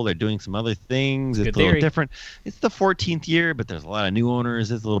people. They're doing some other things. It's a little different. It's the 14th year, but there's a lot of new owners.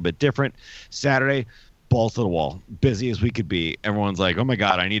 It's a little bit different. Saturday, balls to the wall, busy as we could be. Everyone's like, oh my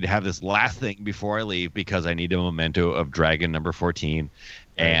God, I need to have this last thing before I leave because I need a memento of Dragon number 14.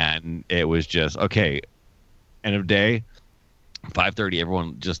 And it was just, okay, end of day, 5:30,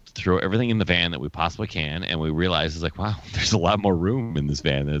 everyone just throw everything in the van that we possibly can, and we realize it's like, wow, there's a lot more room in this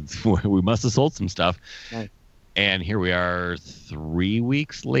van. We must have sold some stuff. Right. And here we are 3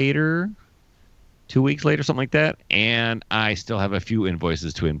 weeks later, 2 weeks later, something like that, and I still have a few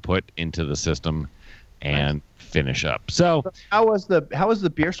invoices to input into the system and finish up. So how was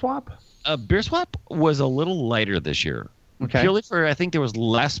the beer swap? Beer swap was a little lighter this year. Okay. Purely for, I think there was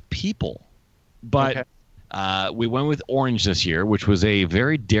less people, but. Okay. We went with orange this year, which was a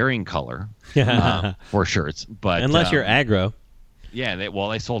very daring color for shirts. But unless you're aggro. Yeah,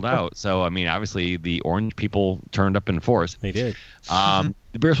 they sold out. So, I mean, obviously the orange people turned up in force. They did. The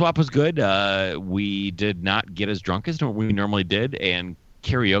beer swap was good. We did not get as drunk as we normally did, and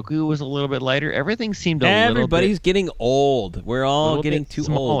karaoke was a little bit lighter. Everything seemed a little bit... Everybody's getting old. We're all getting too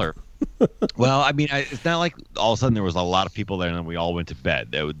smaller. old. Well, I mean, it's not like all of a sudden there was a lot of people there and then we all went to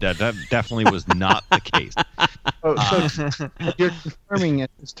bed. That definitely was not the case. So you're confirming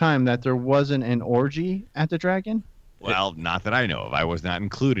at this time that there wasn't an orgy at the Dragon? Well, not that I know of. I was not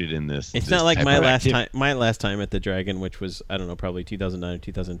included in this. It's this not like type my of last activity. time. My last time at the Dragon, which was I don't know, probably 2009 or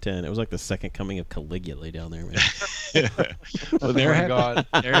 2010. It was like the second coming of Caligula down there, man. Well, there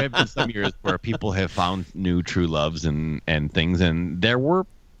have been some years where people have found new true loves and things, and there were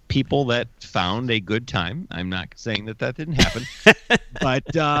people that found a good time. I'm not saying that didn't happen,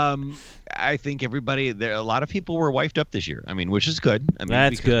 but I think a lot of people were wifed up this year. I mean, which is good. I mean,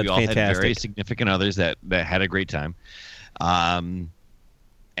 That's because good. we all had very Fantastic. significant others that had a great time.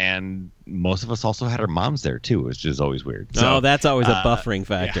 And most of us also had our moms there too, which is always weird. So, that's always a buffering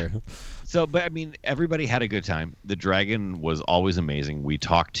factor. So, but I mean, everybody had a good time. The Dragon was always amazing. We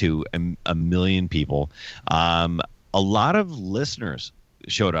talked to a million people. A lot of listeners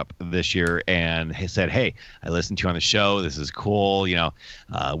showed up this year and said, "Hey, I listened to you on the show. This is cool."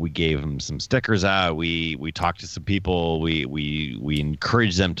 We gave them some stickers out. We talked to some people. We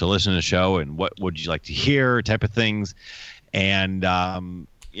encouraged them to listen to the show and what would you like to hear, type of things. And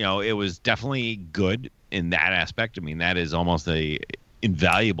it was definitely good in that aspect. I mean, that is almost a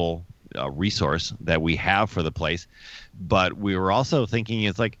invaluable resource that we have for the place. But we were also thinking,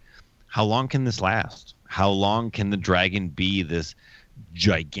 it's like, how long can this last? How long can the Dragon be this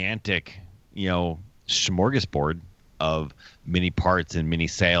gigantic, smorgasbord of mini parts and mini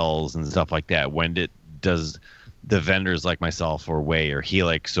sales and stuff like that? When does the vendors like myself or Way or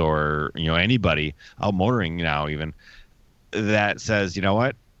Helix or anybody out motoring now even that says, you know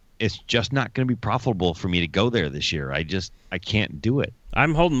what, it's just not going to be profitable for me to go there this year. I can't do it.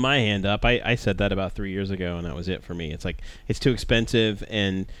 I'm holding my hand up. I said that about 3 years ago, and that was it for me. It's like it's too expensive,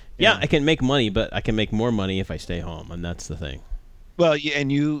 and I can make money, but I can make more money if I stay home, and that's the thing. Well, and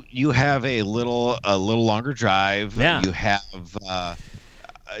you have a little longer drive. Yeah. You have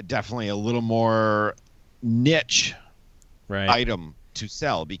definitely a little more niche item to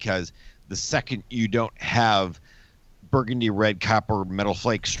sell, because the second you don't have burgundy red copper metal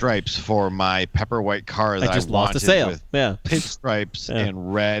flake stripes for my pepper white car that I just lost a wanted sale. with Yeah. pinstripes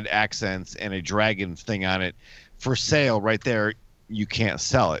and red accents and a dragon thing on it for sale right there, you can't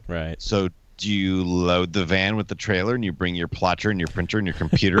sell it. Right. So do you load the van with the trailer and you bring your plotter and your printer and your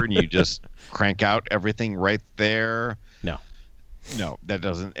computer and you just crank out everything right there? No, that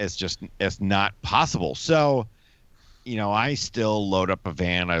doesn't. It's not possible. So, I still load up a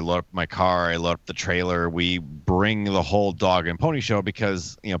van. I load up my car. I load up the trailer. We bring the whole dog and pony show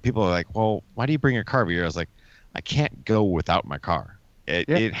because, people are like, well, why do you bring your car over here? I was like, I can't go without my car.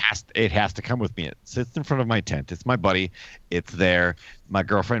 It has to come with me. It sits in front of my tent. It's my buddy. It's there. My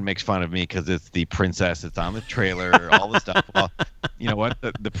girlfriend makes fun of me because it's the princess. It's on the trailer, all the stuff. Well, you know what?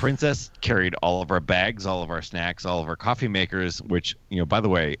 The princess carried all of our bags, all of our snacks, all of our coffee makers, which, by the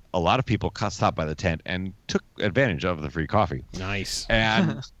way, a lot of people stopped by the tent and took advantage of the free coffee. Nice.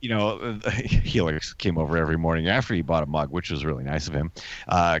 And, Helix came over every morning after he bought a mug, which was really nice of him,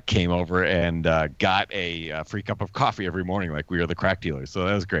 came over and got a free cup of coffee every morning like we were the crack dealers. So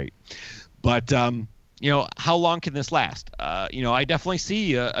that was great. But, how long can this last? I definitely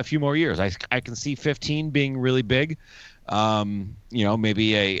see a few more years. I can see 15 being really big.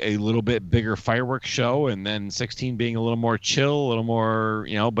 Maybe a little bit bigger fireworks show, and then 16 being a little more chill, a little more,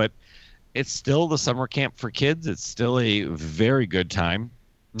 but it's still the summer camp for kids. It's still a very good time.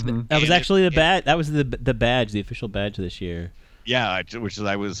 Mm-hmm. That was actually the badge. That was the badge, the official badge this year. Yeah, which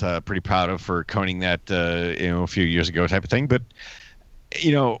I was pretty proud of for coning that, a few years ago type of thing. But,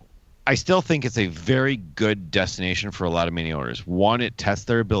 I still think it's a very good destination for a lot of mini owners. One, it tests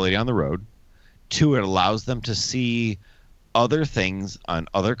their ability on the road. Two, it allows them to see other things on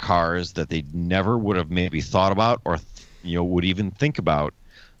other cars that they never would have maybe thought about or, would even think about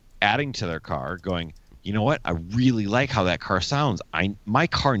adding to their car, going, you know what, I really like how that car sounds. My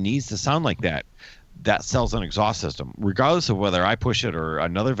car needs to sound like that. That sells an exhaust system. Regardless of whether I push it or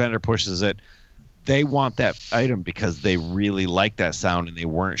another vendor pushes it, they want that item because they really like that sound and they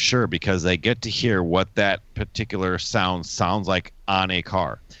weren't sure, because they get to hear what that particular sound sounds like on a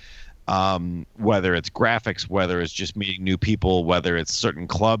car. Whether it's graphics, whether it's just meeting new people, whether it's certain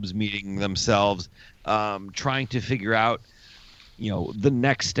clubs meeting themselves, trying to figure out, the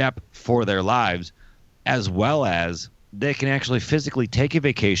next step for their lives, as well as they can actually physically take a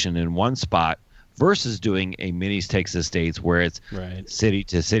vacation in one spot versus doing a Minis Takes the States where it's city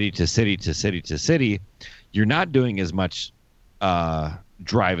to city to city to city to city. You're not doing as much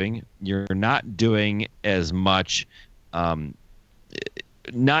driving. You're not doing as much,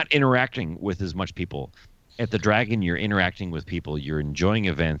 not interacting with as much people. at the Dragon, you're interacting with people, you're enjoying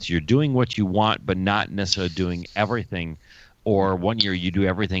events, you're doing what you want, but not necessarily doing everything. Or one year you do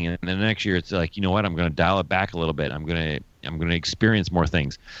everything, and then the next year it's like, you know what, I'm going to dial it back a little bit. I'm going to experience more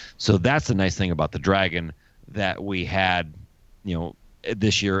things. So that's the nice thing about the Dragon that we had,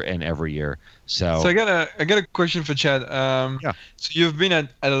 this year and every year. So I got a question for Chad. Yeah. So you've been at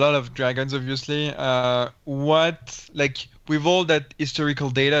a lot of Dragons, obviously. What, like, with all that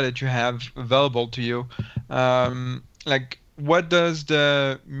historical data that you have available to you, what does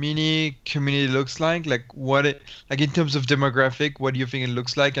the mini community looks like? Like in terms of demographic, what do you think it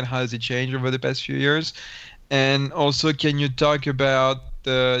looks like, and how has it changed over the past few years? And also, can you talk about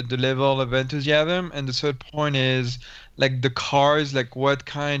the level of enthusiasm? And the third point is, like, the cars, like what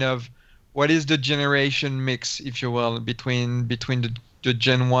is the generation mix, if you will, between the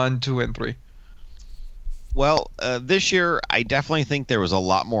Gen 1, 2, and 3? Well, this year I definitely think there was a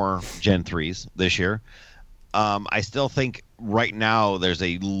lot more Gen 3s this year. I still think right now there's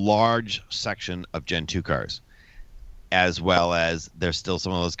a large section of Gen 2 cars, as well as there's still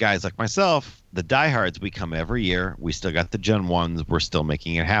some of those guys like myself, the diehards. We come every year. We still got the Gen 1s. We're still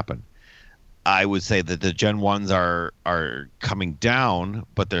making it happen. I would say that the Gen 1s are coming down,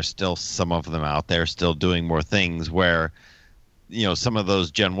 but there's still some of them out there still doing more things where, some of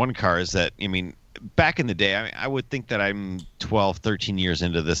those Gen 1 cars that, back in the day, I would think that I'm 12, 13 years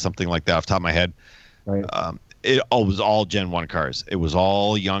into this, something like that off the top of my head. Right. It was all Gen 1 cars. It was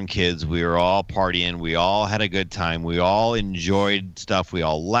all young kids. We were all partying. We all had a good time. We all enjoyed stuff. We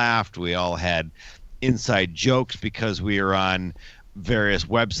all laughed. We all had inside jokes because we were on various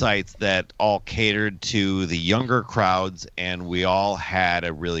websites that all catered to the younger crowds, and we all had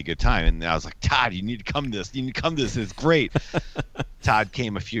a really good time. And I was like, Todd, you need to come to this. You need to come to this. It's great. Todd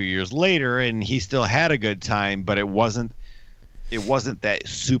came a few years later, and he still had a good time, but it wasn't that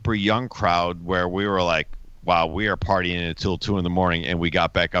super young crowd where we were like, wow, we are partying until 2 a.m, and we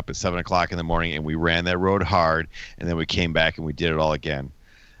got back up at 7 o'clock in the morning, and we ran that road hard, and then we came back and we did it all again.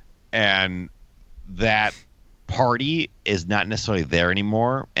 And that party is not necessarily there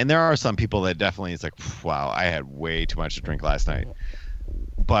anymore. And there are some people that definitely, it's like, wow, I had way too much to drink last night.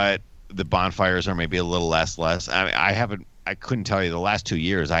 But the bonfires are maybe a little less. I couldn't tell you the last 2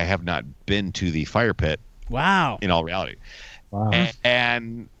 years, I have not been to the fire pit. Wow. In all reality. Wow.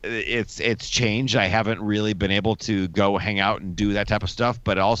 And it's changed. I haven't really been able to go hang out and do that type of stuff,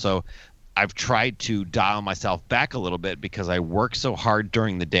 but also I've tried to dial myself back a little bit because I work so hard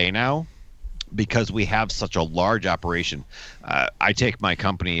during the day now because we have such a large operation. I take my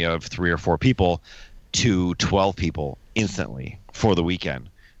company of 3 or 4 people to 12 people instantly for the weekend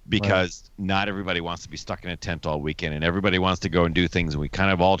because not everybody wants to be stuck in a tent all weekend, and everybody wants to go and do things, and we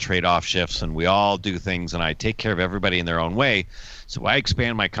kind of all trade off shifts, and we all do things, and I take care of everybody in their own way. So I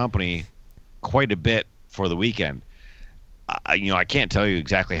expand my company quite a bit for the weekend. I can't tell you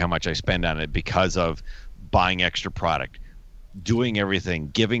exactly how much I spend on it because of buying extra product, doing everything,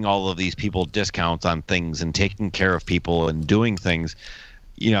 giving all of these people discounts on things, and taking care of people and doing things.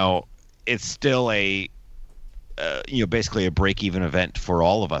 It's still basically a break-even event for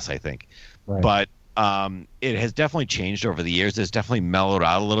all of us, I think. Right. But it has definitely changed over the years. It's definitely mellowed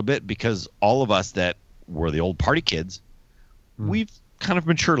out a little bit because all of us that were the old party kids, we've kind of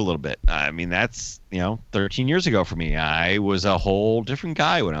matured a little bit. I mean, that's 13 years ago for me. I was a whole different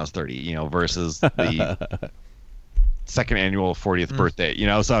guy when I was 30, versus the second annual 40th birthday.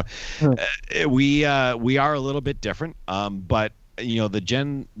 So we are a little bit different. But the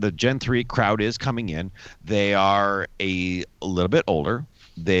Gen 3 crowd is coming in. They are a little bit older.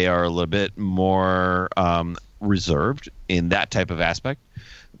 They are a little bit more reserved in that type of aspect,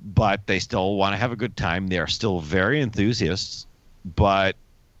 but they still want to have a good time. They are still very enthusiasts, but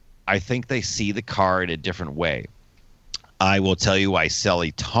I think they see the car in a different way. I will tell you, I sell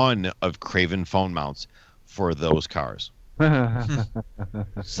a ton of Craven phone mounts for those cars.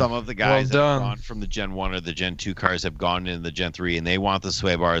 Some of the guys that have gone from the Gen 1 or the Gen 2 cars have gone into the Gen 3, and they want the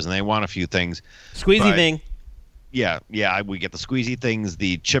sway bars, and they want a few things. Squeezy thing. Yeah, we get the squeezy things,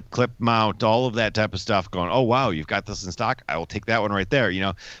 the chip clip mount, all of that type of stuff going, oh, wow, you've got this in stock? I will take that one right there.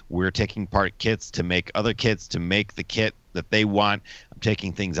 We're taking part kits to make other kits to make the kit that they want. I'm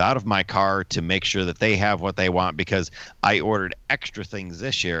taking things out of my car to make sure that they have what they want because I ordered extra things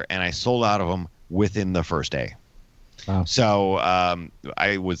this year, and I sold out of them within the first day. Wow. So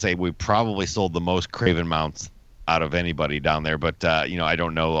I would say we probably sold the most Craven mounts out of anybody down there, but I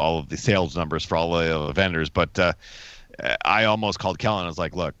don't know all of the sales numbers for all of the vendors, but I almost called Kellen. I was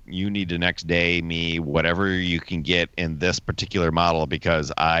like, look, you need to next day me whatever you can get in this particular model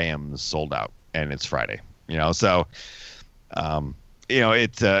because I am sold out and it's Friday, so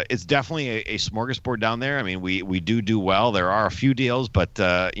it's definitely a smorgasbord down there. I mean, we do well. There are a few deals, but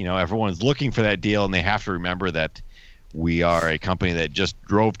everyone's looking for that deal, and they have to remember that we are a company that just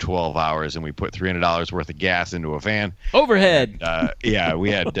drove 12 hours and we put $300 worth of gas into a van. Overhead. And, we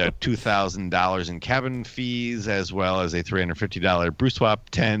had $2,000 in cabin fees, as well as a $350 brew swap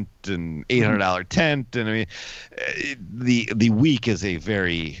tent and $800 tent. And I mean, the week is a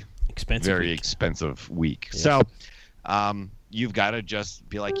very expensive week. Yes. So you've got to just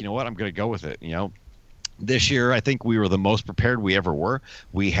be like, you know what, I'm going to go with it. This year, I think we were the most prepared we ever were.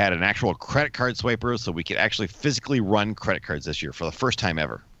 We had an actual credit card swiper, so we could actually physically run credit cards this year for the first time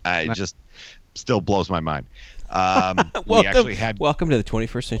ever. It just still blows my mind. Welcome to the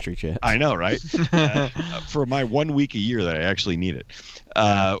 21st century, Chet. I know, right? For my 1 week a year that I actually need it.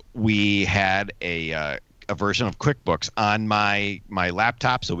 We had a version of QuickBooks on my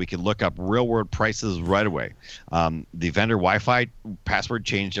laptop, so we could look up real world prices right away. The vendor Wi-Fi password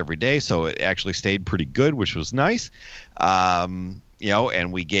changed every day, so it actually stayed pretty good, which was nice. And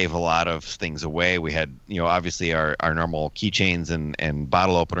we gave a lot of things away. We had, obviously our normal keychains and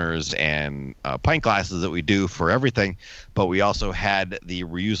bottle openers and pint glasses that we do for everything, but we also had the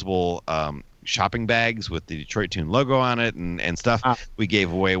reusable shopping bags with the Detroit Tune logo on it and stuff. We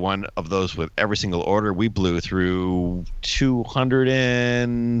gave away one of those with every single order. We blew through 200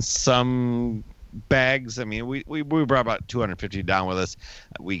 and some bags. I mean, we brought about 250 down with us.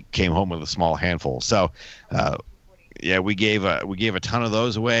 We came home with a small handful. So we gave a ton of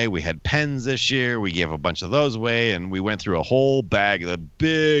those away. We had pens this year. We gave a bunch of those away, and we went through a whole bag, the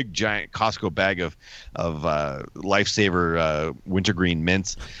big giant Costco bag of Lifesaver wintergreen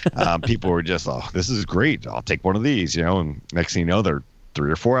mints. People were just, oh, this is great. I'll take one of these, and next thing you know, they're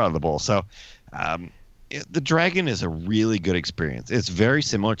 3 or 4 out of the bowl. So the Dragon is a really good experience. It's very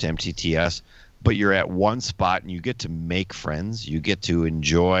similar to MTTS, but you're at one spot and you get to make friends. You get to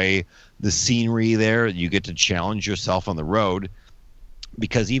enjoy the scenery there. You get to challenge yourself on the road,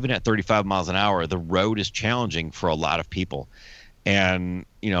 because even at 35 miles an hour, the road is challenging for a lot of people. And,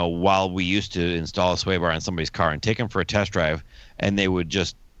 while we used to install a sway bar on somebody's car and take them for a test drive, and they would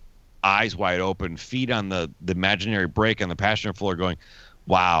just eyes wide open, feet on the imaginary brake on the passenger floor going,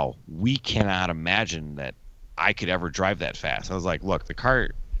 wow, we cannot imagine that I could ever drive that fast. I was like, look, the car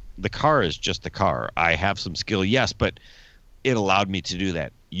is just the car. I have some skill, yes, but it allowed me to do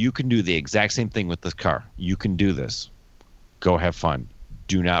that. You can do the exact same thing with this car. You can do this. Go have fun.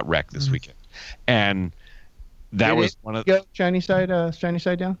 Do not wreck this weekend. And that was one of the shiny side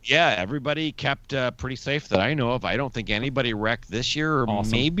down. Yeah, everybody kept pretty safe that I know of. I don't think anybody wrecked this year, or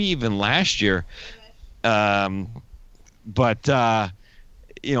maybe even last year. But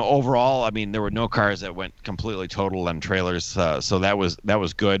overall, I mean, there were no cars that went completely total on trailers, so that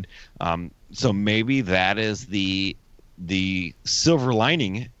was good. So maybe that is the silver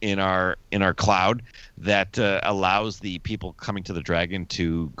lining in our cloud that allows the people coming to the Dragon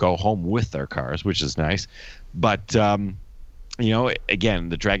to go home with their cars, which is nice. But again,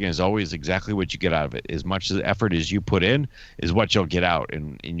 the Dragon is always exactly what you get out of it. As much effort as you put in is what you'll get out,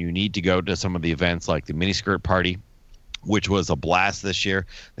 and you need to go to some of the events like the mini skirt party, which was a blast this year.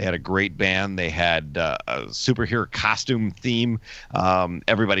 They had a great band. They had a superhero costume theme.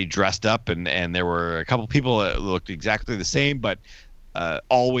 Everybody dressed up, and there were a couple people that looked exactly the same, but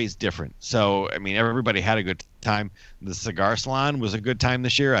always different. So, I mean, everybody had a good time. The cigar salon was a good time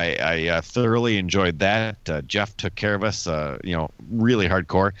this year. I thoroughly enjoyed that. Jeff took care of us, really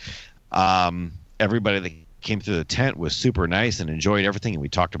hardcore. Everybody that came through the tent was super nice and enjoyed everything, and we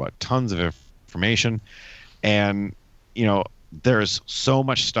talked about tons of information. And there's so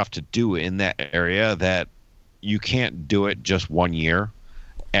much stuff to do in that area that you can't do it just 1 year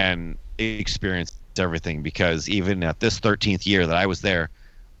and experience everything, because even at this 13th year that I was there,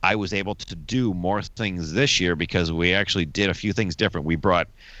 I was able to do more things this year because we actually did a few things different. We brought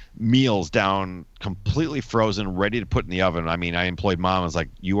meals down completely frozen, ready to put in the oven. I mean, I employed Mom. I was like,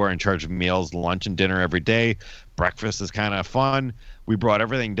 you are in charge of meals, lunch and dinner every day. Breakfast is kind of fun. We brought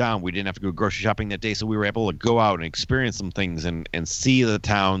everything down. We didn't have to go grocery shopping that day, so we were able to go out and experience some things and see the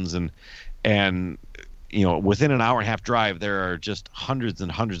towns. And within an hour and a half drive, there are just hundreds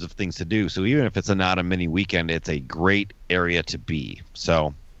and hundreds of things to do. So even if it's not a mini weekend, it's a great area to be.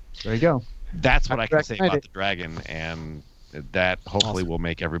 So there you go. That's what I can say about the Dragon, and that hopefully will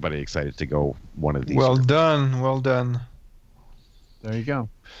make everybody excited to go one of these. Well done. There you go.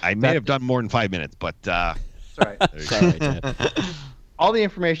 I may have done more than 5 minutes, but sorry. All the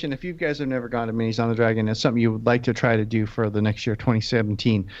information, if you guys have never gone to Minis on the Dragon, it's something you would like to try to do for the next year,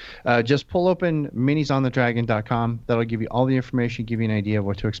 2017, just pull open minisonthedragon.com. That'll give you all the information, give you an idea of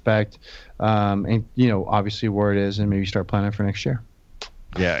what to expect, and obviously where it is, and maybe start planning for next year.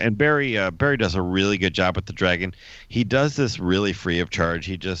 Yeah, and Barry does a really good job with the Dragon. He does this really free of charge.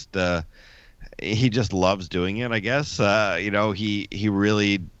 He just loves doing it, I guess. He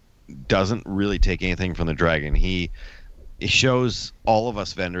really doesn't really take anything from the Dragon. He shows all of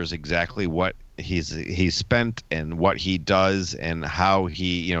us vendors exactly what he's spent and what he does and how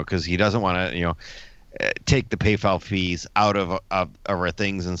he, because he doesn't want to, take the PayPal fees out of our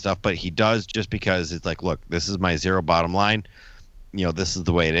things and stuff, but he does just because it's like, look, this is my zero bottom line. This is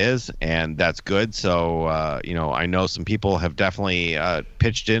the way it is, and that's good. So, I know some people have definitely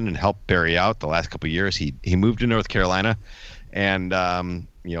pitched in and helped Barry out the last couple of years. He moved to North Carolina, and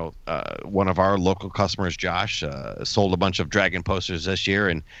one of our local customers, Josh, sold a bunch of Dragon posters this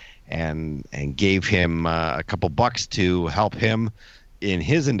year, and gave him a couple bucks to help him in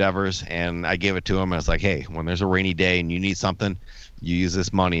his endeavors. And I gave it to him. I was like, hey, when there's a rainy day and you need something, you use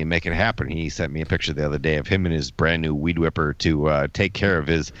this money and make it happen. He sent me a picture the other day of him and his brand new weed whipper to take care of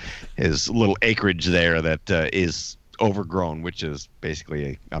his little acreage there that is overgrown, which is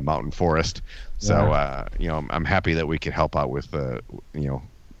basically a mountain forest. So, I'm happy that we could help out with,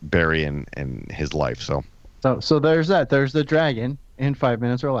 Barry and his life. So there's that. There's the Dragon in 5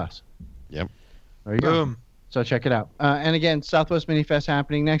 minutes or less. Yep. There you go. So check it out. And again, Southwest Mini Fest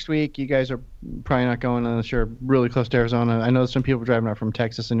happening next week. You guys are probably not going unless you're really close to Arizona. I know some people driving out from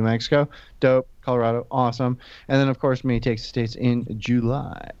Texas and New Mexico. Dope. Colorado. Awesome. And then, of course, Mini Takes the States in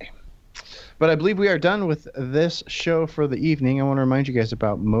July. But I believe we are done with this show for the evening. I want to remind you guys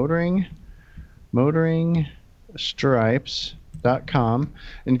about motoringstripes.com.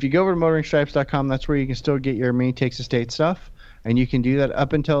 And if you go over to motoringstripes.com, that's where you can still get your Mini Takes the State stuff. And you can do that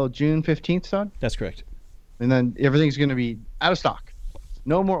up until June 15th, Todd? That's correct. And then everything's going to be out of stock.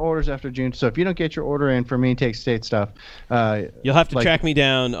 No more orders after June. So if you don't get Your order in for Mini Takes the State stuff, you'll have to track me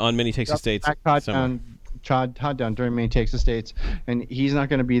down on Mini Takes the States. Todd down during Mini Takes the States, and he's not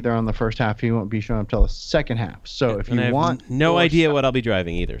going to be there on the first half. He won't be showing up till the second half. So if you want, no idea what I'll be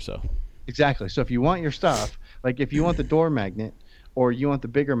driving either. So exactly. So if you want your stuff, like if you want the door magnet or you want the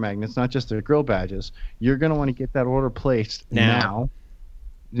bigger magnets, not just the grill badges, you're going to want to get that order placed now.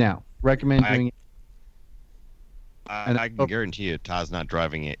 Recommend doing it. I can guarantee you, Todd's not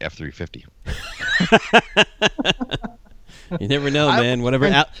driving an F-350. You never know, man.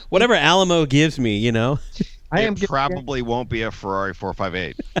 Whatever Alamo gives me, It probably won't be a Ferrari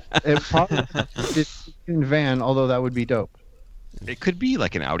 458. It probably is a van, although that would be dope. It could be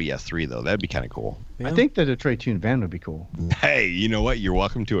like an Audi S3, though. That'd be kind of cool. Yeah. I think the Detroit Tune van would be cool. Hey, you know what? You're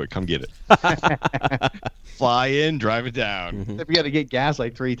welcome to it. Come get it. Fly in, drive it down. Mm-hmm. We got to get gas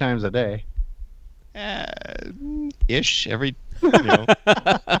like 3 times a day. Ish every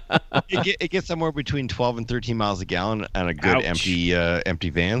it gets somewhere between 12 and 13 miles a gallon on a good empty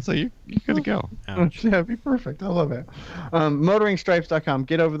van, so you're good to go. That'd be perfect. I love it. Motoringstripes.com.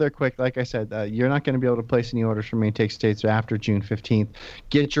 Get over there quick. Like I said, you're not going to be able to place any orders from Mini Takes States after June 15th.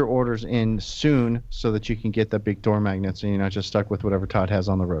 Get your orders in soon so that you can get the big door magnets and you're not just stuck with whatever Todd has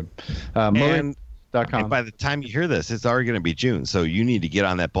on the road. And by the time you hear this, it's already going to be June, so you need to get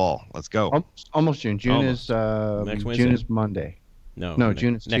on that ball. Let's go. Almost June. June is Monday. No,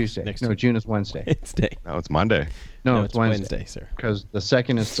 June is Tuesday. June is Wednesday. Wednesday. No, it's Monday. No, it's Wednesday, sir. Because the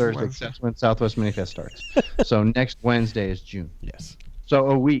 2nd is Thursday. That's when Southwest Mini Fest starts. So next Wednesday is June. Yes. So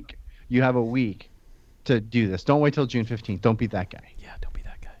a week. You have a week to do this. Don't wait till June 15th. Don't be that guy. Yeah, don't be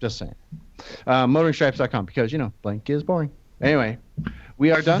that guy. Just saying. Motoringstripes.com because, blank is boring. Anyway,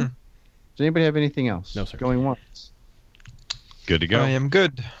 we are done. Does anybody have anything else? No, sir. Going once. Good to go. I am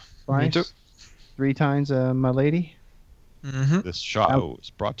good. Twice. Me too. 3 times, my lady. Mm-hmm. This show is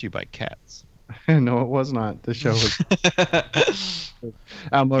brought to you by cats. No, it was not. The show was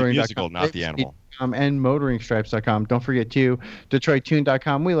the musical, not the animal. And motoringstripes.com. Don't forget to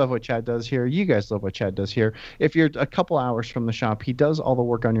DetroitTune.com. We love what Chad does here. You guys love what Chad does here. If you're a couple hours from the shop, he does all the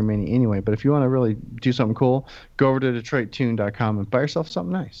work on your Mini anyway. But if you want to really do something cool, go over to DetroitTune.com and buy yourself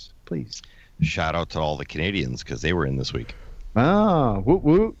something nice, please. Shout out to all the Canadians because they were in this week. Woot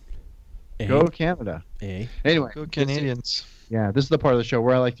woot. Go Canada. Anyway. Go Canadians. Yeah, this is the part of the show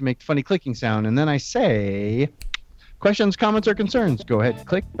where I like to make the funny clicking sound, and then I say, questions, comments, or concerns, go ahead,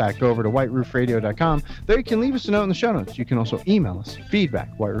 click back over to whiteroofradio.com. There you can leave us a note in the show notes. You can also email us,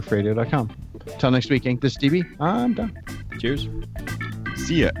 feedback@whiteroofradio.com. Till next week, this is DB. I'm done. Cheers.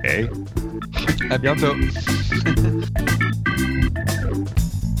 See ya, eh? À bientôt.